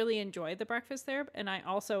really enjoyed the breakfast there, and I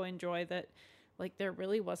also enjoy that like there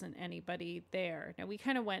really wasn't anybody there. Now we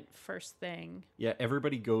kind of went first thing. Yeah,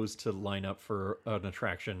 everybody goes to line up for an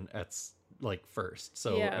attraction at like first.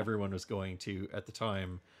 So Yeah. everyone was going to, at the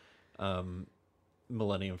time,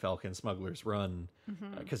 Millennium Falcon Smuggler's Run,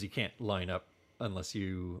 because you can't line up unless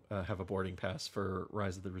you have a boarding pass for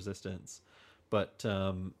Rise of the Resistance. But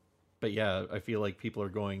yeah, I feel like people are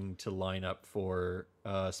going to line up for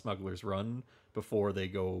Smuggler's Run before they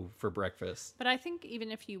go for breakfast. But I think even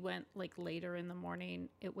if you went like later in the morning,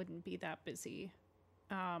 it wouldn't be that busy.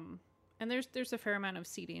 And there's a fair amount of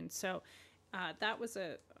seating, so that was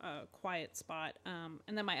a quiet spot.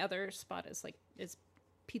 And then my other spot is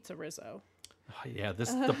Pizza Rizzo. Oh, yeah, this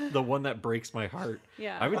the one that breaks my heart.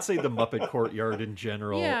 Yeah. I would say the Muppet Courtyard in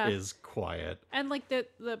general Yeah. is quiet. And like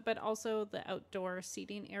but also the outdoor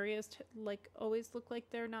seating areas like always look like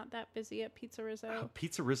they're not that busy at Pizza Rizzo.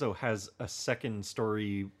 Pizza Rizzo has a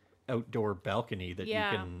second-story outdoor balcony that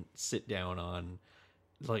Yeah. you can sit down on,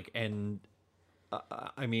 like, and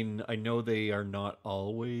I mean, I know they are not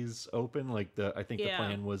always open. Like I think the Yeah.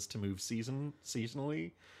 plan was to move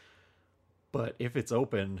seasonally, but if it's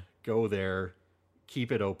open, go there, keep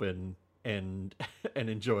it open, and and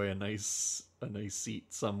enjoy a nice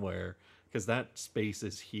seat somewhere, because that space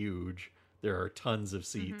is huge. There are tons of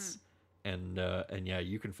seats. And yeah,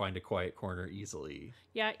 you can find a quiet corner easily.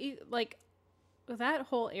 Yeah, like that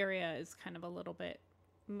whole area is kind of a little bit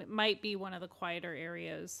might be one of the quieter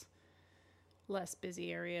areas, less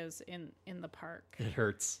busy areas in the park. It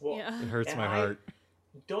hurts. Well, Yeah. It hurts and my heart.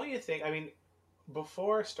 Don't you think? I mean,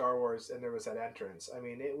 before Star Wars and there was that entrance. I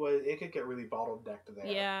mean, it could get really bottlenecked there.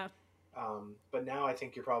 Yeah, But now I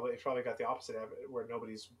think it's probably got the opposite of it, where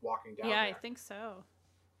nobody's walking down. yeah, there. I think so.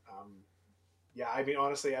 Yeah, I mean,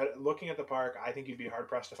 honestly, looking at the park, I think you'd be hard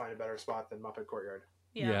pressed to find a better spot than Muppet Courtyard.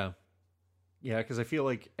 Yeah. Yeah, because I feel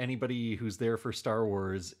like anybody who's there for Star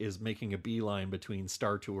Wars is making a beeline between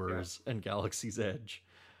Star Tours and Galaxy's Edge.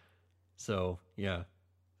 So yeah,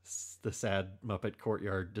 the sad Muppet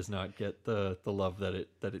Courtyard does not get the love that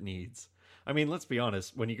it needs. I mean, let's be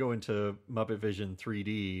honest. When you go into Muppet Vision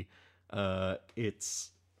 3D,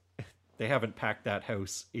 it's they haven't packed that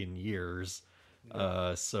house in years,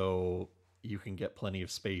 so you can get plenty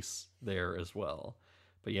of space there as well.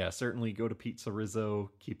 But yeah, certainly go to Pizza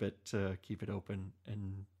Rizzo, keep it open,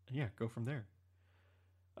 and yeah, go from there.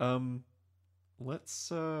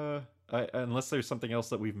 Let's unless there's something else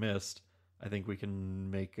that we've missed, I think we can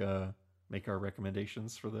make our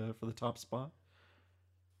recommendations for the top spot.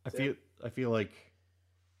 I feel like,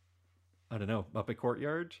 I don't know, Muppet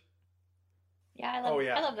Courtyard. Yeah, I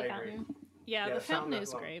love the I agree. fountain. Yeah, Yeah, the the fountain fountain is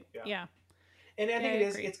alone, great. yeah. Yeah, And I think I it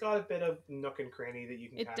is. agree. It's got a bit of nook and cranny that you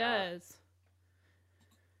can. it kinda, does.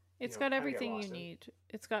 It's got kinda get everything you lost in. need.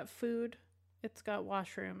 It's got food. It's got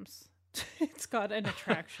washrooms. It's got an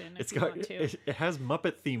attraction. It's if you got want to. it has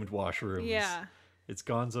Muppet themed washrooms. Yeah. It's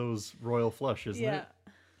Gonzo's Royal Flush, isn't Yeah. it?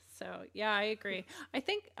 So yeah, I agree. I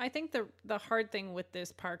think the hard thing with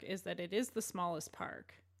this park is that it is the smallest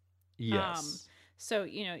park. Yes. So,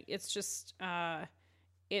 it's just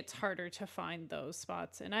it's harder to find those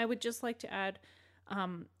spots. And I would just like to add,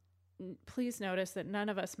 please notice that none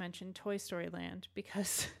of us mentioned Toy Story Land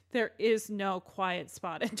because there is no quiet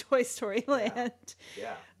spot in Toy Story Land.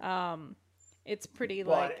 Yeah. It's pretty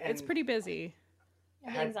Well, it's and- pretty busy.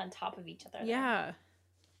 Everything's on top of each other. there. Yeah.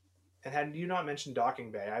 And had you not mentioned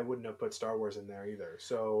Docking Bay, I wouldn't have put Star Wars in there either.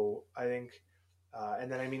 So I think,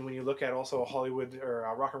 and then I mean, when you look at also Hollywood or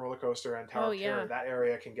Rock and Roller Coaster and Tower Oh, of yeah. Terror, that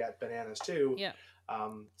area can get bananas too. Yeah.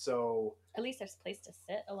 So, At least there's a place to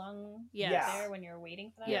sit along Yes. there when you're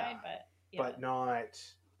waiting for that Yeah. ride. But yeah. but not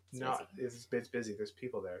It's it's busy. There's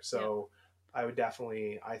people there. So I would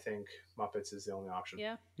definitely, I think Muppets is the only option.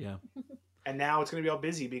 Yeah. Yeah. And now it's going to be all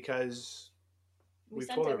busy because we we've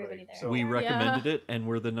sent told everybody everybody. there. So We Yeah. recommended it, and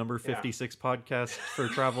we're the number 56 podcast for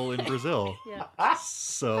travel in Brazil. Yeah.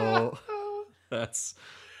 So that's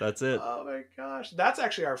it. Oh my gosh, that's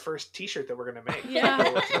actually our first T-shirt that we're gonna make. Yeah.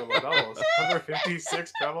 Number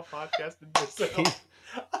 56 travel podcast in Brazil.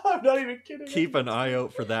 I'm not even kidding. Keep an eye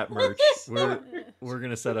out for that merch. We're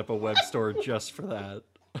gonna set up a web store just for that.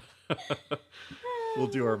 We'll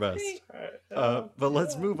do our best. But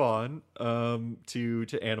let's move on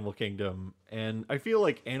to Animal Kingdom, and I feel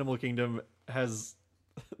like Animal Kingdom has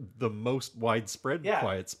the most widespread Yeah.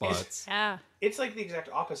 quiet spots. Yeah. It's like the exact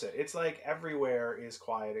opposite. It's like everywhere is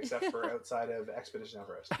quiet except for outside of Expedition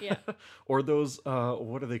Everest. Yeah. Or those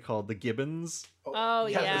what are they called? The gibbons Oh,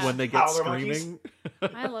 yeah. the when they get howler monkeys. screaming.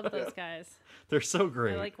 I love those guys. They're so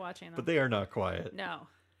great. I like watching them. but they are not quiet. No.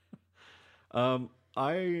 I'm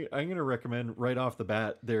gonna recommend right off the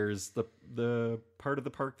bat. There's the part of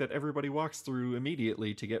the park that everybody walks through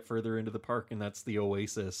immediately to get further into the park, and that's the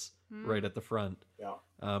Oasis right at the front. Yeah.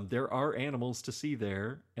 There are animals to see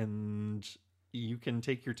there, and you can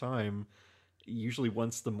take your time. Usually,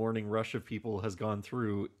 once the morning rush of people has gone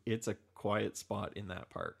through, it's a quiet spot in that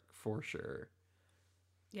park for sure.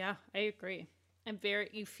 Yeah, I agree. And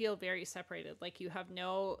you feel very separated. Like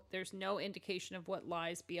there's no indication of what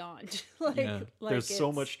lies beyond. There's so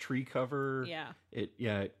it's- much tree cover. Yeah. It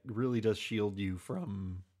really does shield you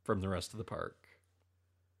from the rest of the park.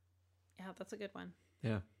 Yeah, that's a good one.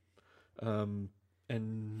 Yeah.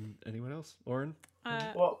 And anyone else? Lauren?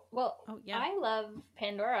 Well, Well, Oh, yeah. I love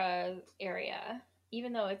Pandora area.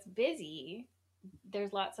 Even though it's busy,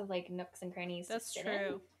 there's lots of like nooks and crannies. to That's sit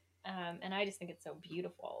true. In. And I just think it's so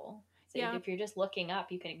beautiful. So Yeah. if you're just looking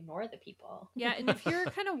up, you can ignore the people. Yeah, and if you're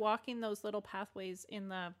kind of walking those little pathways in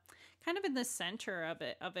the center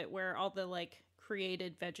of it where all the like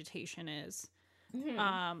created vegetation is,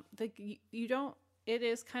 Mhm. you don't, it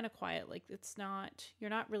is kind of quiet. Like you're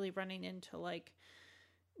not really running into like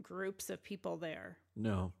groups of people there.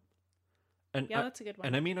 No. And Yeah, that's a good one.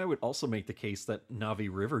 And I mean, I would also make the case that Navi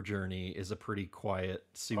River Journey is a pretty quiet,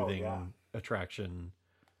 soothing attraction.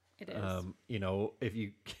 It is.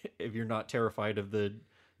 If you're not terrified of the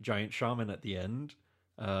giant shaman at the end,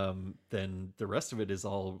 then the rest of it is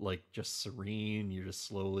all like just serene. You're just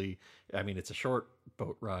slowly. I mean, it's a short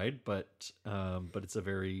boat ride, but it's a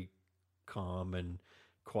very calm and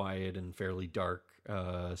quiet and fairly dark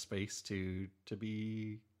space to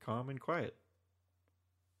be calm and quiet.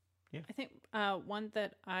 I think one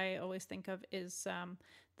that I always think of is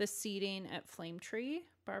the seating at Flame Tree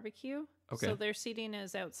Barbecue. Okay. So their seating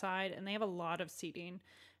is outside, and they have a lot of seating.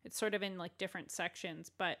 It's sort of in like different sections.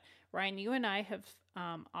 But Ryan, you and I have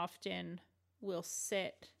often will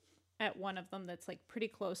sit at one of them that's like pretty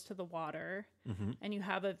close to the water, Mm-hmm. and you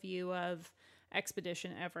have a view of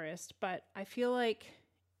Expedition Everest, but I feel like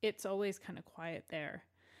it's always kind of quiet there,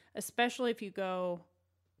 especially if you go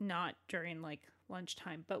not during like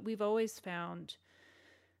lunchtime, but we've always found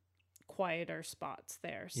quieter spots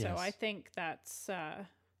there. So Yes. I think that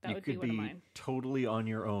You would be could one of be mine. totally on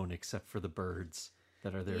your own except for the birds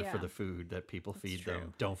that are there Yeah. for the food that people That's feed true.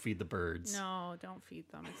 them. Don't feed the birds. No, don't feed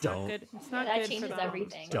them. It's Don't. not good. It's not That good changes for them.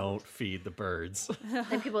 everything. Don't feed the birds.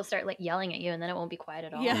 Then people start like yelling at you, and then it won't be quiet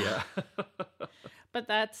at all. Yeah. Yeah. But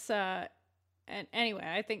that's and anyway,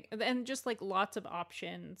 I think, and just like lots of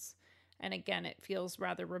options, and again, it feels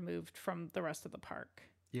rather removed from the rest of the park.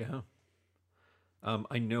 Yeah.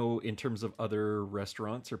 I know in terms of other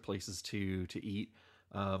restaurants or places to eat,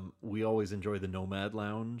 we always enjoy the Nomad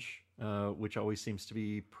Lounge, which always seems to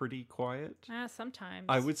be pretty quiet. Sometimes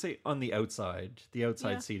I would say on the outside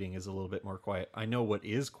Yeah. seating is a little bit more quiet. I know what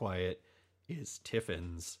is quiet is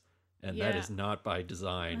Tiffin's, and that Yeah. is not by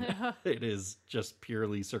design. It is just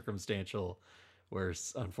purely circumstantial, where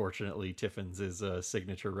unfortunately Tiffin's is a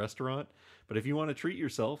signature restaurant. But if you want to treat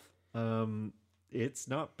yourself, it's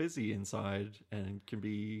not busy inside and can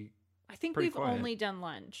be. I think pretty we've quiet. only done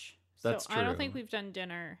lunch. That's so I don't true. think we've done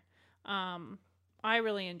dinner. I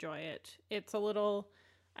really enjoy it. It's a little,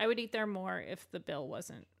 I would eat there more if the bill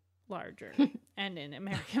wasn't larger and in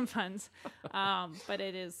American funds. But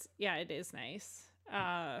it is nice.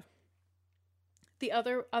 The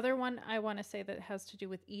other one I want to say that has to do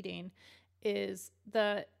with eating is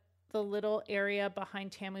the little area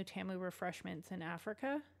behind Tamu Tamu Refreshments in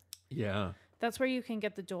Africa. Yeah. That's where you can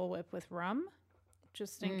get the Dole Whip with rum,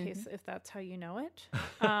 just in case if that's how you know it.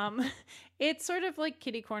 It's sort of like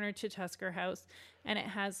kitty corner to Tusker House, and it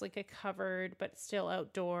has like a covered but still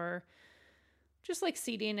outdoor, just like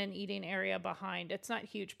seating and eating area behind. It's not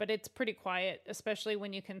huge, but it's pretty quiet, especially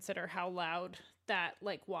when you consider how loud that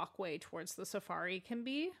like walkway towards the safari can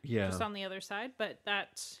be. Yeah. Just on the other side, but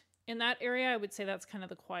in that area, I would say that's kind of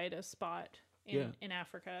the quietest spot in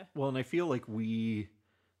Africa. Well, and I feel like we,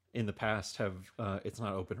 in the past, have it's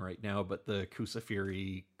not open right now, but the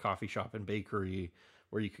Kusafiri coffee shop and bakery,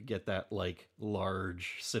 where you could get that like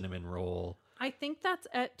large cinnamon roll. I think that's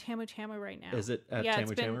at Tamu Tamu right now. Is it at yeah,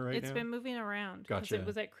 Tamu Tamu right it's now? been moving around. 'Cause Gotcha. It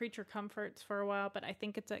was at Creature Comforts for a while, but I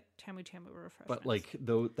think it's at Tamu Tamu Refreshments. But like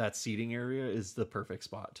though that seating area is the perfect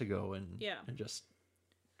spot to go and Yeah. and just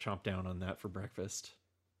chomp down on that for breakfast.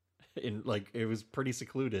 In like it was pretty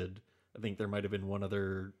secluded. I think there might have been one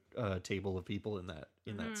other table of people in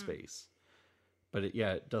that space. But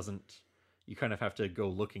it doesn't. You kind of have to go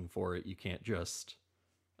looking for it. You can't just.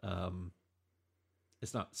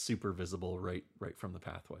 It's not super visible right from the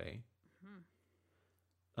pathway.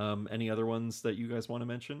 Any other ones that you guys want to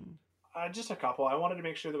mention? Just a couple. I wanted to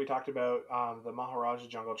make sure that we talked about the Maharaja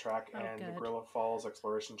Jungle Trek Oh, and the good. Gorilla Falls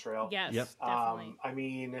Exploration Trail. yes, Yep. definitely. I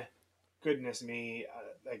mean, goodness me,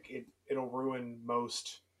 like it'll ruin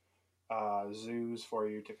most zoos for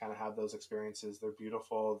you to kind of have those experiences. They're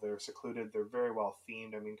beautiful. They're secluded. They're very well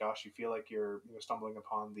themed. I mean, gosh, you feel like you're stumbling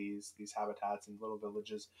upon these habitats and little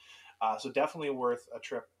villages. So definitely worth a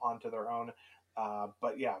trip onto their own.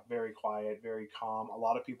 But yeah, very quiet, very calm. A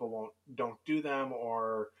lot of people don't do them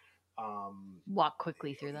or Walk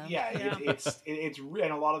quickly through them. yeah, Yeah. it's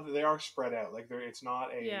and a lot of they are spread out. Like it's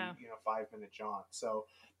not a Yeah. 5-minute jaunt. So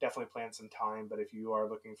definitely plan some time. But if you are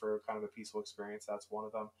looking for kind of a peaceful experience, that's one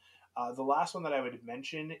of them. The last one that I would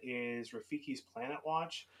mention is Rafiki's Planet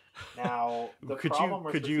Watch. Now, the problem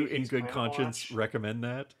with could you in Rafiki's good Planet conscience Watch- recommend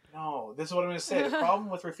that? No, this is what I'm going to say. The problem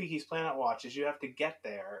with Rafiki's Planet Watch is you have to get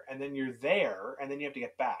there, and then you're there, and then you have to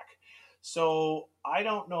get back. So I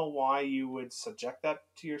don't know why you would subject that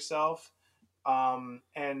to yourself.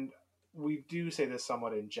 And we do say this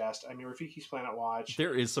somewhat in jest. I mean, Rafiki's Planet Watch.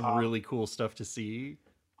 There is some really cool stuff to see.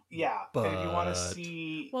 Yeah, and if you want to But-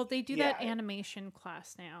 see, Well, they do yeah, that animation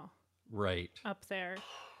class now Right. up there,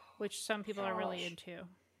 which some people are really Gosh. into. you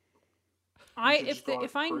I should just go on a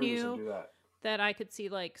if I cruise and knew do that. that I could see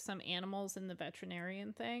like some animals in the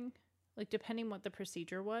veterinarian thing, like depending what the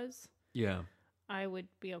procedure was, Yeah. I would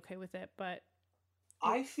be okay with it. But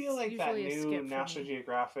I feel like that usually a new skip for National me.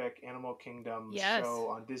 Geographic Animal Kingdom Yes. show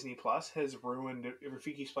on Disney Plus has ruined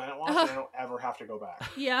Rafiki's Planet Watch, and I don't ever have to go back.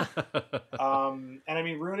 yeah, And I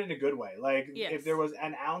mean, ruin it in a good way. Like, Yes. if there was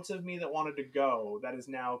an ounce of me that wanted to go, that is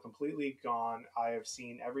now completely gone. I have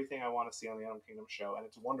seen everything I want to see on the Animal Kingdom show, and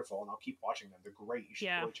it's wonderful, and I'll keep watching them. They're great. You should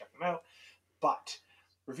Yeah. really check them out. But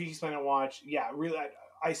Rafiki's Planet Watch, yeah, really,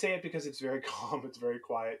 I say it because it's very calm. It's very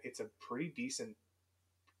quiet. It's a pretty decent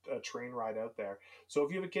train ride out there. So if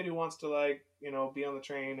you have a kid who wants to, like, be on the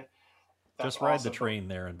train, That's Just ride awesome. the train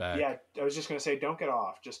there and back. Yeah, I was just gonna say, don't get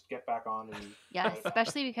off. Just get back on and Yeah,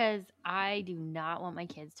 especially because I do not want my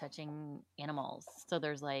kids touching animals. So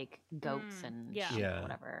there's like goats and yeah. sheep Yeah. or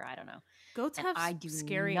whatever. I don't know. Goats And have I do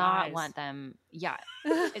scary not eyes. want them. Yeah.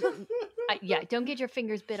 Yeah. Don't get your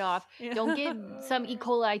fingers bit off. Yeah. Don't get some E.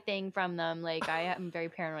 coli thing from them. Like, I am very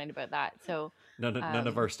paranoid about that. So None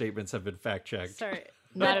of our statements have been fact checked. Sorry.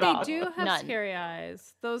 Not But at they all. do have None. scary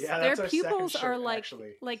eyes. Those Yeah, their that's our second pupils are shirt, like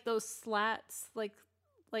actually. those slats, like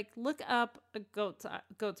look up a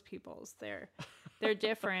goat's pupils. They're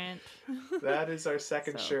different. that is our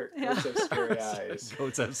second So, shirt. yeah. Goats have scary eyes.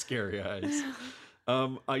 Goats have scary eyes.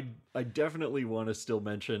 I definitely want to still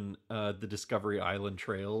mention the Discovery Island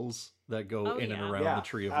trails that go Oh, in and yeah. around Yeah, the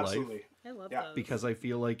Tree of Life. absolutely. I love Yeah, those. Because I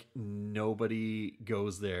feel like nobody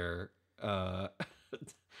goes there.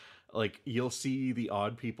 Like you'll see the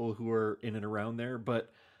odd people who are in and around there,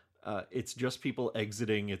 but it's just people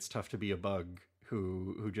exiting. It's tough to be a bug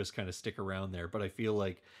who just kind of stick around there. But I feel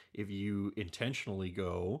like if you intentionally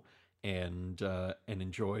go and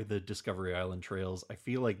enjoy the Discovery Island trails, I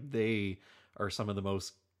feel like they are some of the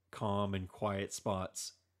most calm and quiet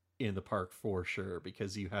spots in the park for sure,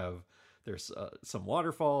 because there's some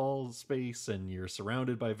waterfall space and you're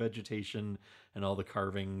surrounded by vegetation and all the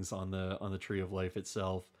carvings on the Tree of Life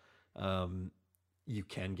itself. You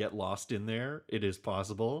can get lost in there. It is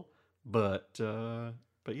possible, but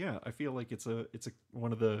yeah, I feel like it's a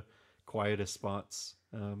one of the quietest spots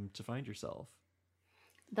to find yourself.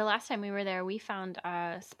 the last time we were there, we found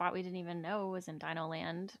a spot we didn't even know was in Dino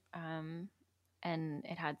Land. And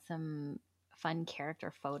it had some fun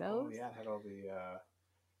character photos. Oh yeah, it had all the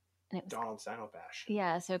And it was, Donald's Dino Bash.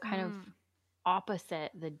 yeah, so kind of Mm.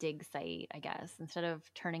 opposite the dig site, I guess. Instead of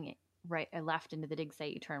turning it right or left into the dig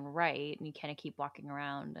site, you turn right and you kind of keep walking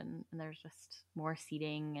around, and there's just more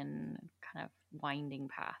seating and kind of winding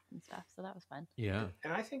path and stuff. So that was fun. Yeah.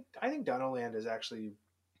 And I think Dino Land is actually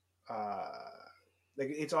like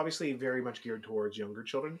it's obviously very much geared towards younger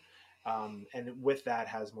children, and with that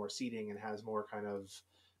has more seating and has more kind of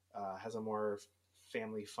has a more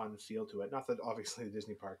family fun feel to it. Not that obviously the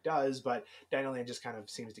Disney park does, but Dino Land just kind of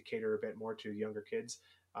seems to cater a bit more to younger kids.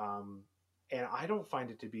 And I don't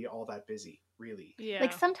find it to be all that busy, really. Yeah.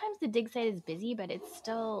 Like sometimes the dig site is busy, but it's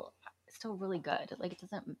still really good. Like it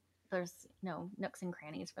doesn't. There's nooks and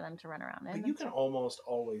crannies for them to run around in. But and you can stuff. almost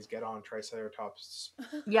always get on Triceratops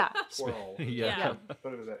Yeah. Swirl. Yeah.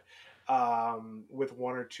 What is it? With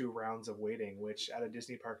 1 or 2 rounds of waiting, which at a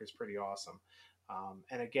Disney park is pretty awesome.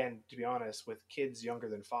 And again, to be honest, with kids younger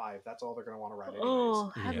than 5, that's all they're going to want to ride anyways.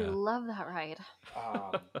 Oh, I Yeah. love that ride.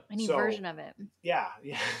 Any So- version of it. Yeah,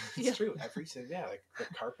 it's Yeah. true. Every single, like the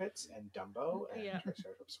carpets and Dumbo and Yeah.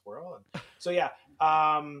 Triceratops Swirl, and so yeah,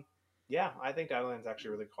 I think Dino Land's actually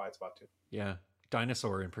a really quiet spot too. Yeah.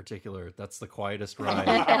 Dinosaur in particular. That's the quietest ride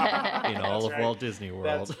in all That's of right. Walt Disney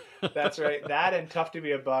World. That's right. That and Tough to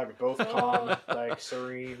Be a Bug, both calm, Oh. like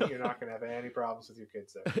serene. You're not gonna have any problems with your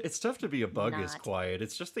kids there. It's tough to be a bug is Not. quiet.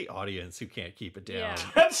 It's just the audience who can't keep it down.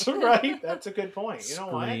 Yeah. That's right. That's a good point. You know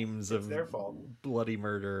what? Screams It's of their fault. bloody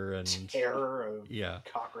murder and Terror of yeah.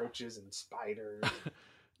 cockroaches and spiders.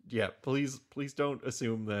 Yeah, please don't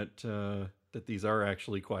assume that that these are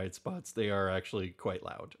actually quiet spots. They are actually quite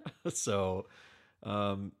loud. So,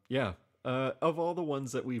 yeah. Of all the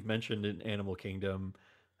ones that we've mentioned in Animal Kingdom,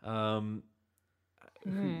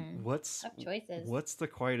 what's Tough choices. what's the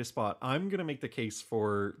quietest spot? I'm gonna make the case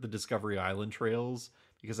for the Discovery Island trails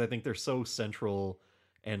because I think they're so central,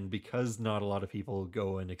 and because not a lot of people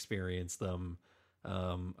go and experience them,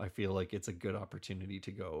 I feel like it's a good opportunity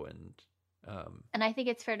to go and. And I think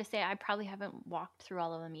it's fair to say I probably haven't walked through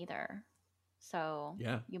all of them either. So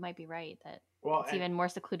Yeah. you might be right that Well, it's and even more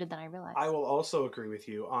secluded than I realized. I will also agree with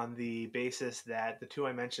you on the basis that the 2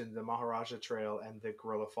 I mentioned, the Maharaja Trail and the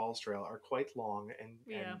Gorilla Falls Trail, are quite long and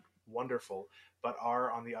wonderful, but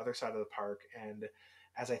are on the other side of the park. And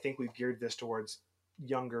as I think we've geared this towards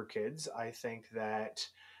younger kids, I think that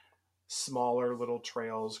smaller little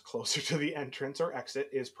trails closer to the entrance or exit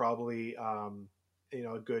is probably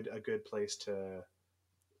a good place to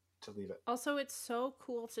leave it. Also, it's so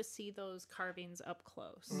cool to see those carvings up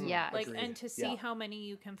close. Yeah. Like, Agreed. and to see Yeah. how many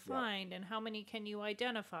you can find and how many can you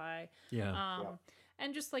identify. Yeah.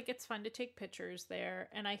 And just like it's fun to take pictures there.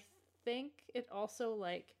 And I think it also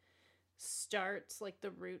like starts like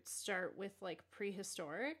the roots start with like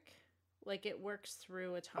prehistoric. Like it works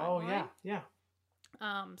through a timeline. Oh yeah.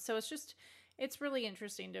 So it's really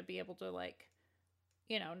interesting to be able to like,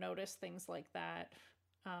 notice things like that.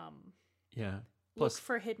 Yeah. Look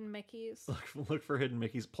for hidden Mickeys. Look for hidden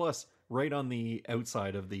Mickeys. Plus, right on the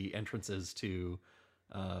outside of the entrances to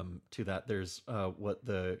that, there's what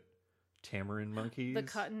the tamarin monkeys, The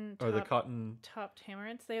cotton or the top- cotton, top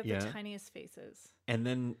tamarins, they have Yeah. the tiniest faces. and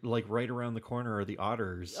then like right around the corner are the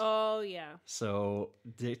otters. Oh yeah. So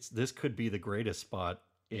this could be the greatest spot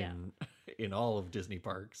Yeah. in in all of Disney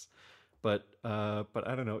parks. But I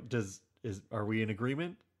don't know. Are we in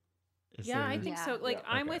agreement? Is Yeah, I there- think Yeah. so. Like Yeah.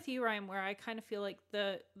 I'm Okay. with you, Ryan, where I kind of feel like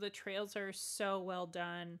the trails are so well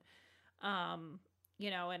done. You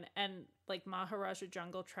know, and like Maharaja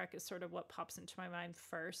Jungle Trek is sort of what pops into my mind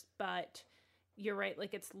first, but you're right,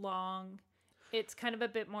 like it's long. It's kind of a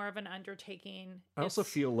bit more of an undertaking. I also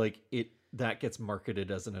It's- feel like that gets marketed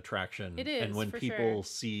as an attraction. It and is, when for people sure.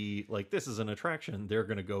 see like this is an attraction, they're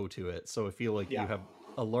going to go to it. So I feel like Yeah. you have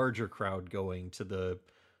a larger crowd going to the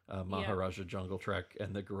Maharaja Jungle Trek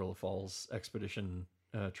and the Gorilla Falls Expedition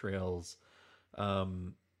trails.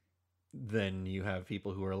 Then you have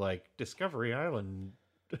people who are like Discovery Island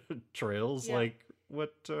trails. Yeah. Like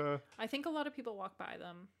what? I think a lot of people walk by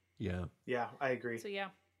them. Yeah, Yeah, I agree. So yeah,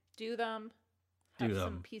 do them. Do Have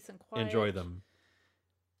some them. peace and quiet. enjoy them.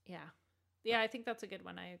 Yeah. Yeah, I think that's a good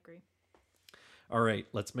one. I agree. All right,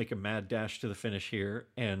 let's make a mad dash to the finish here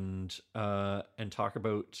and talk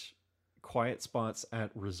about quiet spots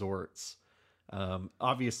at resorts.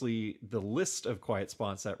 Obviously, the list of quiet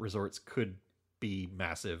spots at resorts could be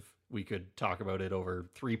massive. We could talk about it over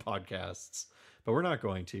 3 podcasts, but we're not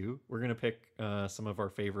going to. We're going to pick some of our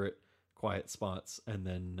favorite quiet spots and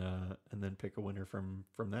then pick a winner from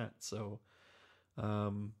that. So,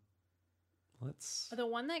 let's. The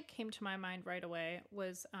one that came to my mind right away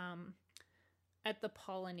was at the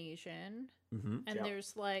Polynesian, Mhm. and Yep.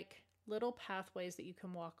 there's like little pathways that you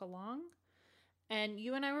can walk along. And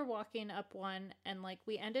you and I were walking up one, and like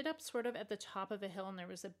we ended up sort of at the top of a hill, and there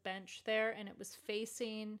was a bench there, and it was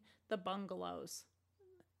facing the bungalows.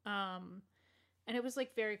 And it was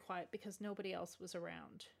like very quiet because nobody else was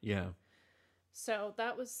around. Yeah. So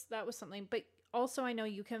that was something. But also I know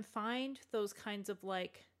you can find those kinds of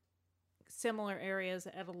like similar areas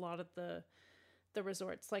at a lot of the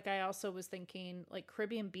resorts. Like I also was thinking like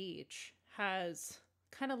Caribbean Beach has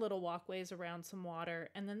kind of little walkways around some water,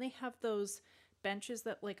 and then they have those benches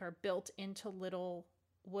that like are built into little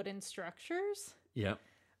wooden structures. Yeah.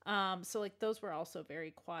 So like those were also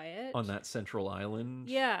very quiet. On that central island.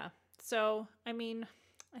 Yeah. So, I mean,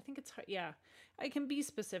 I think it's hard. Yeah. I can be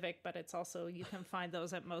specific, but it's also, you can find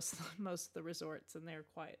those at most of the resorts, and they're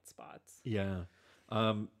quiet spots. Yeah.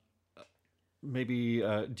 Maybe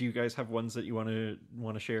do you guys have ones that you want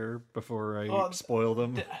to share before I spoil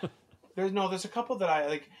them? There's a couple that I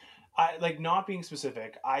like not being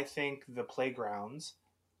specific. I think the playgrounds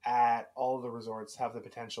at all of the resorts have the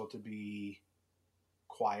potential to be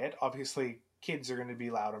quiet. Obviously, kids are going to be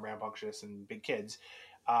loud and rambunctious and big kids.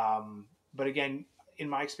 But again, in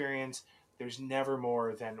my experience, there's never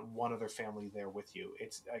more than one other family there with you.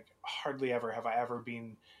 It's like hardly ever have I ever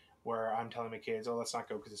been where I'm telling my kids, oh, let's not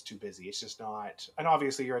go because it's too busy. It's just not. And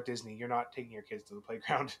obviously, you're at Disney. You're not taking your kids to the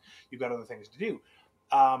playground. You've got other things to do.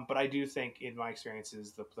 But I do think, in my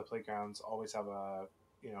experiences, the playgrounds always have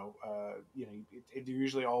they're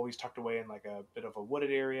usually always tucked away in like a bit of a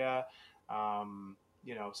wooded area.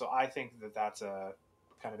 So I think that's a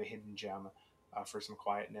kind of a hidden gem for some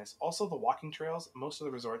quietness. Also, the walking trails. Most of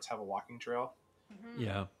the resorts have a walking trail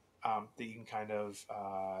Yeah. that you can kind of,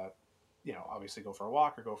 obviously go for a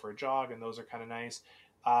walk or go for a jog, and those are kind of nice.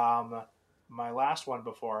 My last one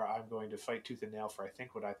before I'm going to fight tooth and nail for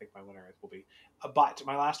what I think my winner will be. But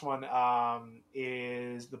my last one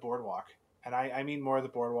is the boardwalk. And I mean more the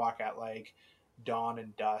boardwalk at like dawn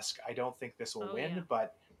and dusk. I don't think this will win, yeah.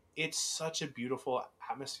 but it's such a beautiful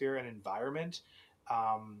atmosphere and environment.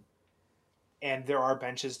 And there are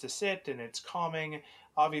benches to sit, and it's calming.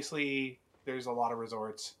 Obviously, there's a lot of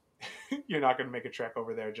resorts. You're not going to make a trek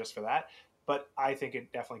over there just for that. But I think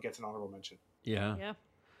it definitely gets an honorable mention. Yeah. Yeah.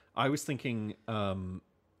 I was thinking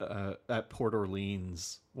at Port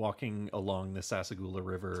Orleans, walking along the Sassagoula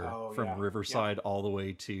River from yeah. Riverside all the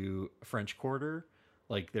way to French Quarter.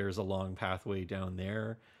 Like there's a long pathway down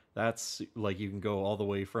there. That's like you can go all the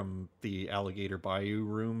way from the Alligator Bayou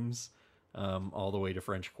rooms all the way to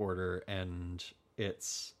French Quarter, and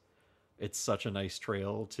it's such a nice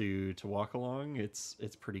trail to walk along. It's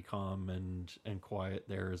pretty calm and quiet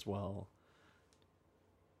there as well.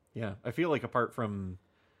 Yeah, I feel like apart from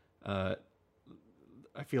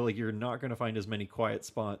I feel like you're not going to find as many quiet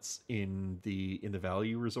spots in the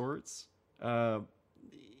value resorts.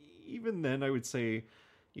 Even then, I would say,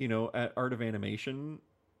 at Art of Animation,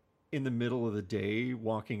 in the middle of the day,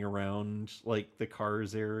 walking around like the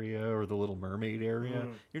Cars area or the Little Mermaid area,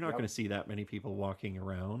 you're not yep. going to see that many people walking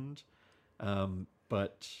around.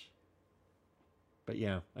 But But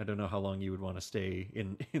yeah, I don't know how long you would want to stay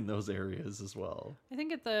in those areas as well. I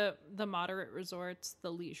think at the moderate resorts, the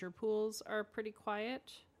leisure pools are pretty quiet,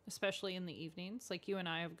 especially in the evenings. Like you and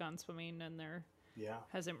I have gone swimming, and there Yeah.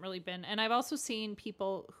 hasn't really been. And I've also seen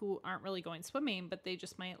people who aren't really going swimming, but they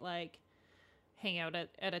just might like hang out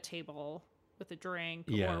at a table with a drink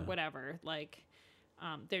Yeah. or whatever. Like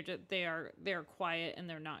they're quiet, and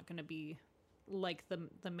they're not going to be like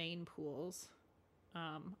the main pools.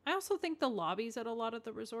 I also think the lobbies at a lot of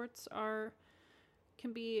the resorts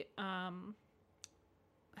can be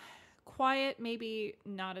quiet, maybe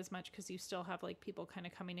not as much because you still have like people kind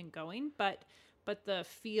of coming and going, but the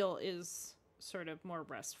feel is sort of more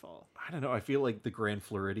restful. I don't know. I feel like the Grand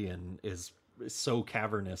Floridian is so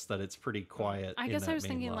cavernous that it's pretty quiet. I in guess that I was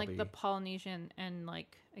main thinking lobby. like the Polynesian and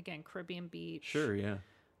like again Caribbean Beach. Sure, yeah,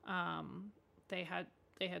 They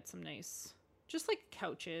had some nice just like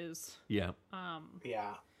couches. yeah.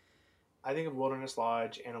 Yeah. I think of Wilderness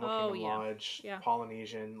Lodge, Animal Oh, Kingdom yeah. Lodge, Yeah.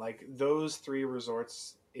 Polynesian. Like those three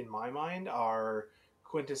resorts in my mind are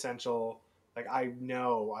quintessential. Like I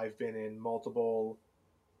know I've been in multiple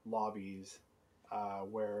lobbies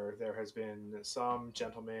where there has been some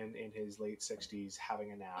gentleman in his late 60s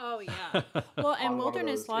having a nap. Oh yeah. Well, and On one of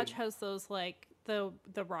Wilderness those Lodge in- has those like the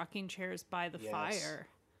rocking chairs by the Yes. fire.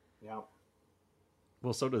 Yeah.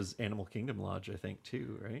 Well, so does Animal Kingdom Lodge, I think,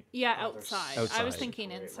 too, right? Yeah, Oh, they're outside. I was outside. thinking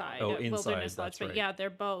Great inside. Oh, at inside, Wilderness Lodge, that's but right. yeah, they're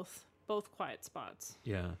both quiet spots.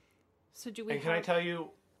 Yeah. So do we? And can I have- tell you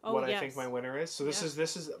Oh, what I yes. think my winner is? So this Yeah.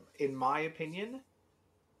 is in my opinion,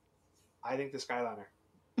 I think the Skyliner.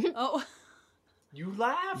 Oh, You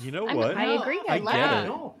laugh. You know I what? agree. I, I love get it. it.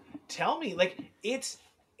 No, tell me, like it's,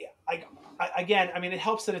 again, I mean, it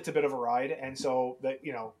helps that it's a bit of a ride, and so that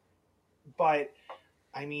but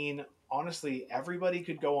I mean, honestly, everybody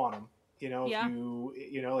could go on them. Yeah.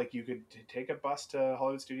 If like you could take a bus to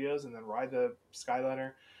Hollywood Studios and then ride the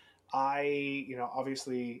Skyliner.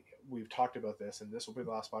 Obviously we've talked about this, and this will be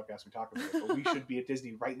the last podcast we talk about it, but we should be at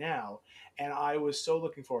Disney right now, and I was so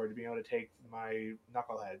looking forward to being able to take my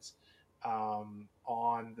knuckleheads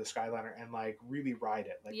on the Skyliner and like really ride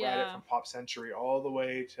it, ride it Yeah. from Pop Century all the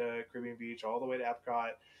way to Caribbean Beach, all the way to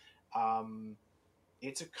Epcot.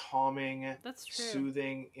 It's a calming, that's true.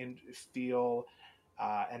 soothing in feel,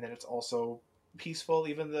 and then it's also peaceful.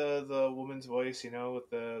 Even the woman's voice, with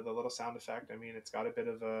the little sound effect. I mean, it's got a bit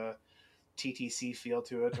of a TTC feel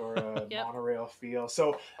to it, or a Yep. monorail feel.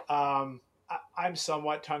 So I'm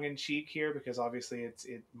somewhat tongue in cheek here because obviously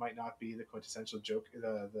it might not be the quintessential joke,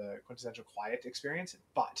 the quintessential quiet experience,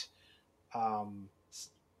 but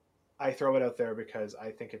I throw it out there because I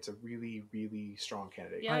think it's a really, really strong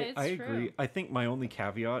candidate. Yeah, it's I true. agree. I think my only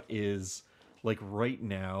caveat is like right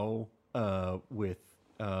now, with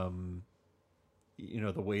the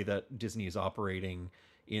way that Disney is operating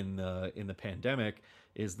in the pandemic,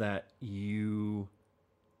 is that your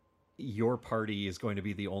party is going to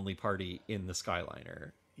be the only party in the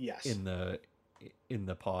Skyliner, Yes. in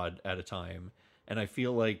the pod at a time. And I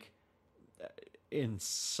feel like in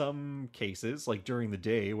some cases, like during the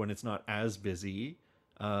day when it's not as busy,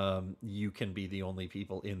 you can be the only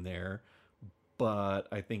people in there. But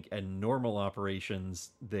I think in normal operations,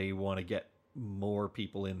 they want to get more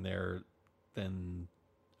people in there than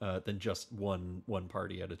just one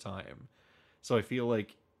party at a time. So I feel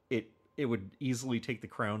like it would easily take the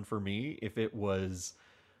crown for me if it was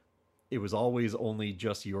always only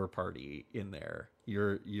just your party in there,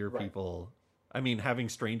 your Right. people. I mean, having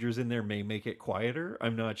strangers in there may make it quieter.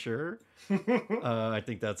 I'm not sure. I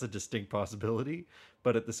think that's a distinct possibility,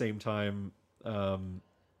 but at the same time,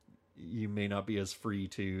 you may not be as free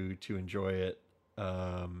to enjoy it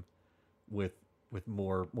with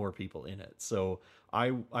more people in it. So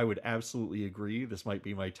I would absolutely agree. This might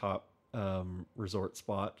be my top resort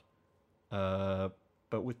spot,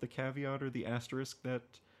 but with the caveat or the asterisk that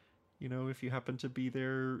if you happen to be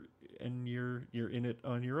there and you're in it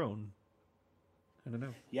on your own. I don't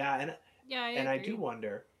know. Yeah, Yeah, I do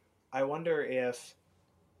wonder. I wonder if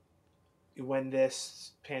when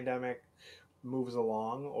this pandemic moves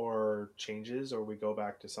along or changes, or we go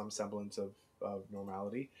back to some semblance of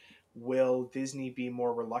normality, will Disney be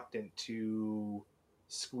more reluctant to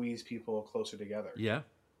squeeze people closer together? Yeah.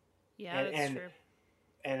 Yeah, and- that's and- true.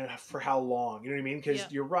 And for how long? You know what I mean? Because Yeah.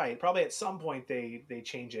 you're right. Probably at some point they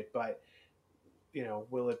change it, but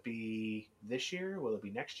will it be this year? Will it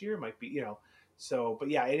be next year? Might be. So, but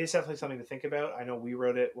yeah, it is definitely something to think about. I know we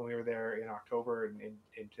wrote it when we were there in October in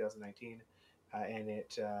 2019, and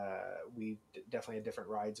we definitely had different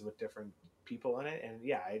rides with different people in it. And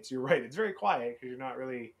yeah, you're right. It's very quiet because you're not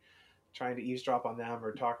really trying to eavesdrop on them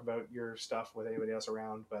or talk about your stuff with anybody else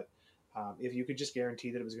around. But If you could just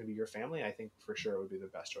guarantee that it was going to be your family, I think for sure it would be the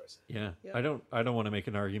best choice. Yeah. Yep. I don't want to make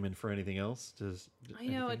an argument for anything else. I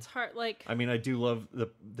know it's hard. Like, I mean, I do love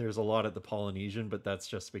there's a lot at the Polynesian, but that's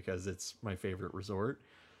just because it's my favorite resort.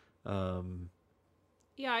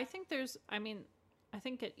 yeah, I think there's. I mean, I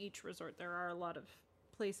think at each resort there are a lot of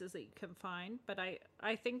places that you can find, but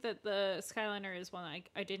I think that the Skyliner is one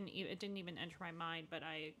it didn't even enter my mind, but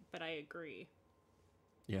I agree.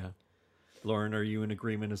 Yeah. Lauren, are you in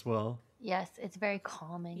agreement as well? Yes, it's very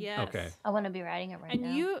calming. Yes. Okay. I want to be riding it right And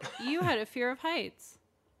now. you had a fear of heights,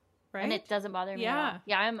 right? And it doesn't bother me. Yeah. At all.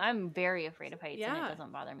 Yeah, I'm very afraid of heights, and Yeah. it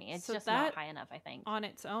doesn't bother me. It's So just that- not high enough, I think. on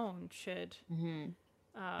its own should. Hmm.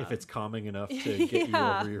 If it's calming enough to get you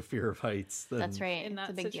Yeah. over your fear of heights, then That's right. in it's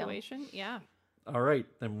a that big situation, yeah. all right,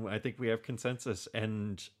 then I think we have consensus,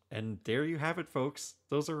 and there you have it, folks.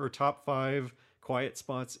 Those are our top 5 quiet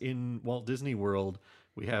spots in Walt Disney World.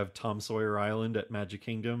 We have Tom Sawyer Island at Magic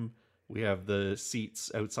Kingdom. We have the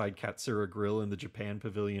seats outside Katsura Grill in the Japan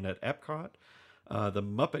Pavilion at Epcot. The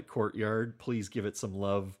Muppet Courtyard, please give it some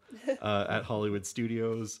love, at Hollywood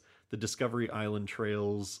Studios. The Discovery Island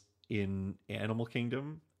trails in Animal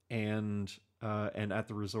Kingdom, and at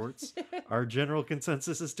the resorts. Our general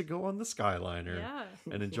consensus is to go on the Skyliner Yeah.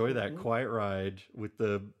 and enjoy that quiet ride with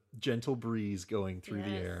the gentle breeze going through the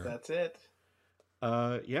Yes. air. That's it.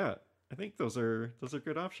 Yeah, I think those are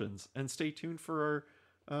good options. And stay tuned for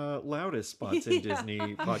our loudest spots in Yeah. Disney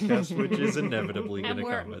podcast, which is inevitably going And to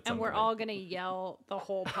come at some we're point. all gonna yell the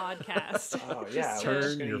whole podcast. Oh, yeah, Just we're to- just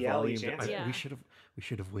Turn gonna your yell volume. each down. answer. Yeah. We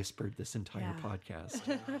should have whispered this entire Yeah.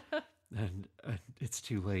 podcast, and it's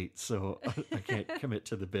too late, so I can't commit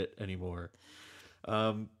to the bit anymore.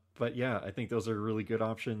 But yeah, I think those are really good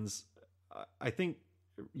options. I think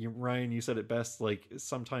Ryan, you said it best. Like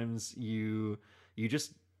sometimes you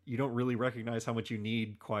don't really recognize how much you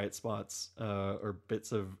need quiet spots or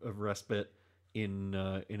bits of respite in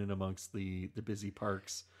and amongst the busy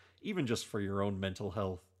parks, even just for your own mental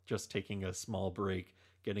health. Just taking a small break,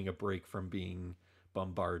 getting a break from being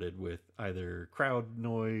bombarded with either crowd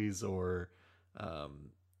noise or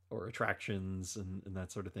attractions and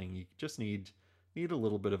that sort of thing. You just need a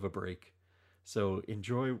little bit of a break. So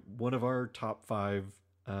enjoy one of our top 5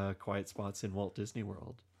 quiet spots in Walt Disney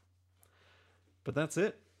World. But that's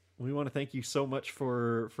it. We want to thank you so much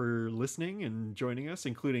for listening and joining us,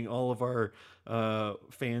 including all of our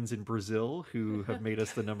fans in Brazil who have made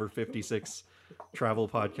us the number 56 travel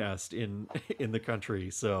podcast in the country.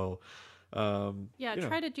 So Yeah, you know,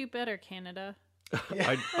 try to do better, Canada.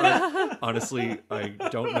 I honestly, I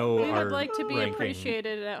don't know We our would like to be ranking.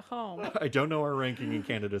 appreciated at home. I don't know our ranking in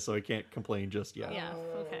Canada, so I can't complain just yet. Yeah,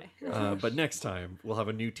 okay. But next time we'll have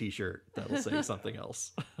a new T-shirt that'll say something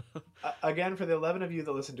else. Again, for the 11 of you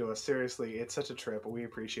that listen to us, seriously, it's such a trip. We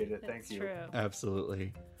appreciate it. Thank That's you. true.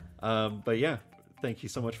 Absolutely. But yeah, thank you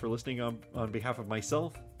so much for listening on behalf of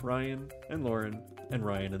myself, Ryan, and Lauren, and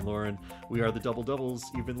Ryan and Lauren. We are the Double Doubles.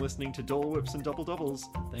 You've been listening to Dole Whips and Double Doubles.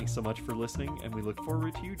 Thanks so much for listening, and we look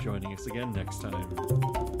forward to you joining us again next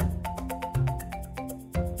time.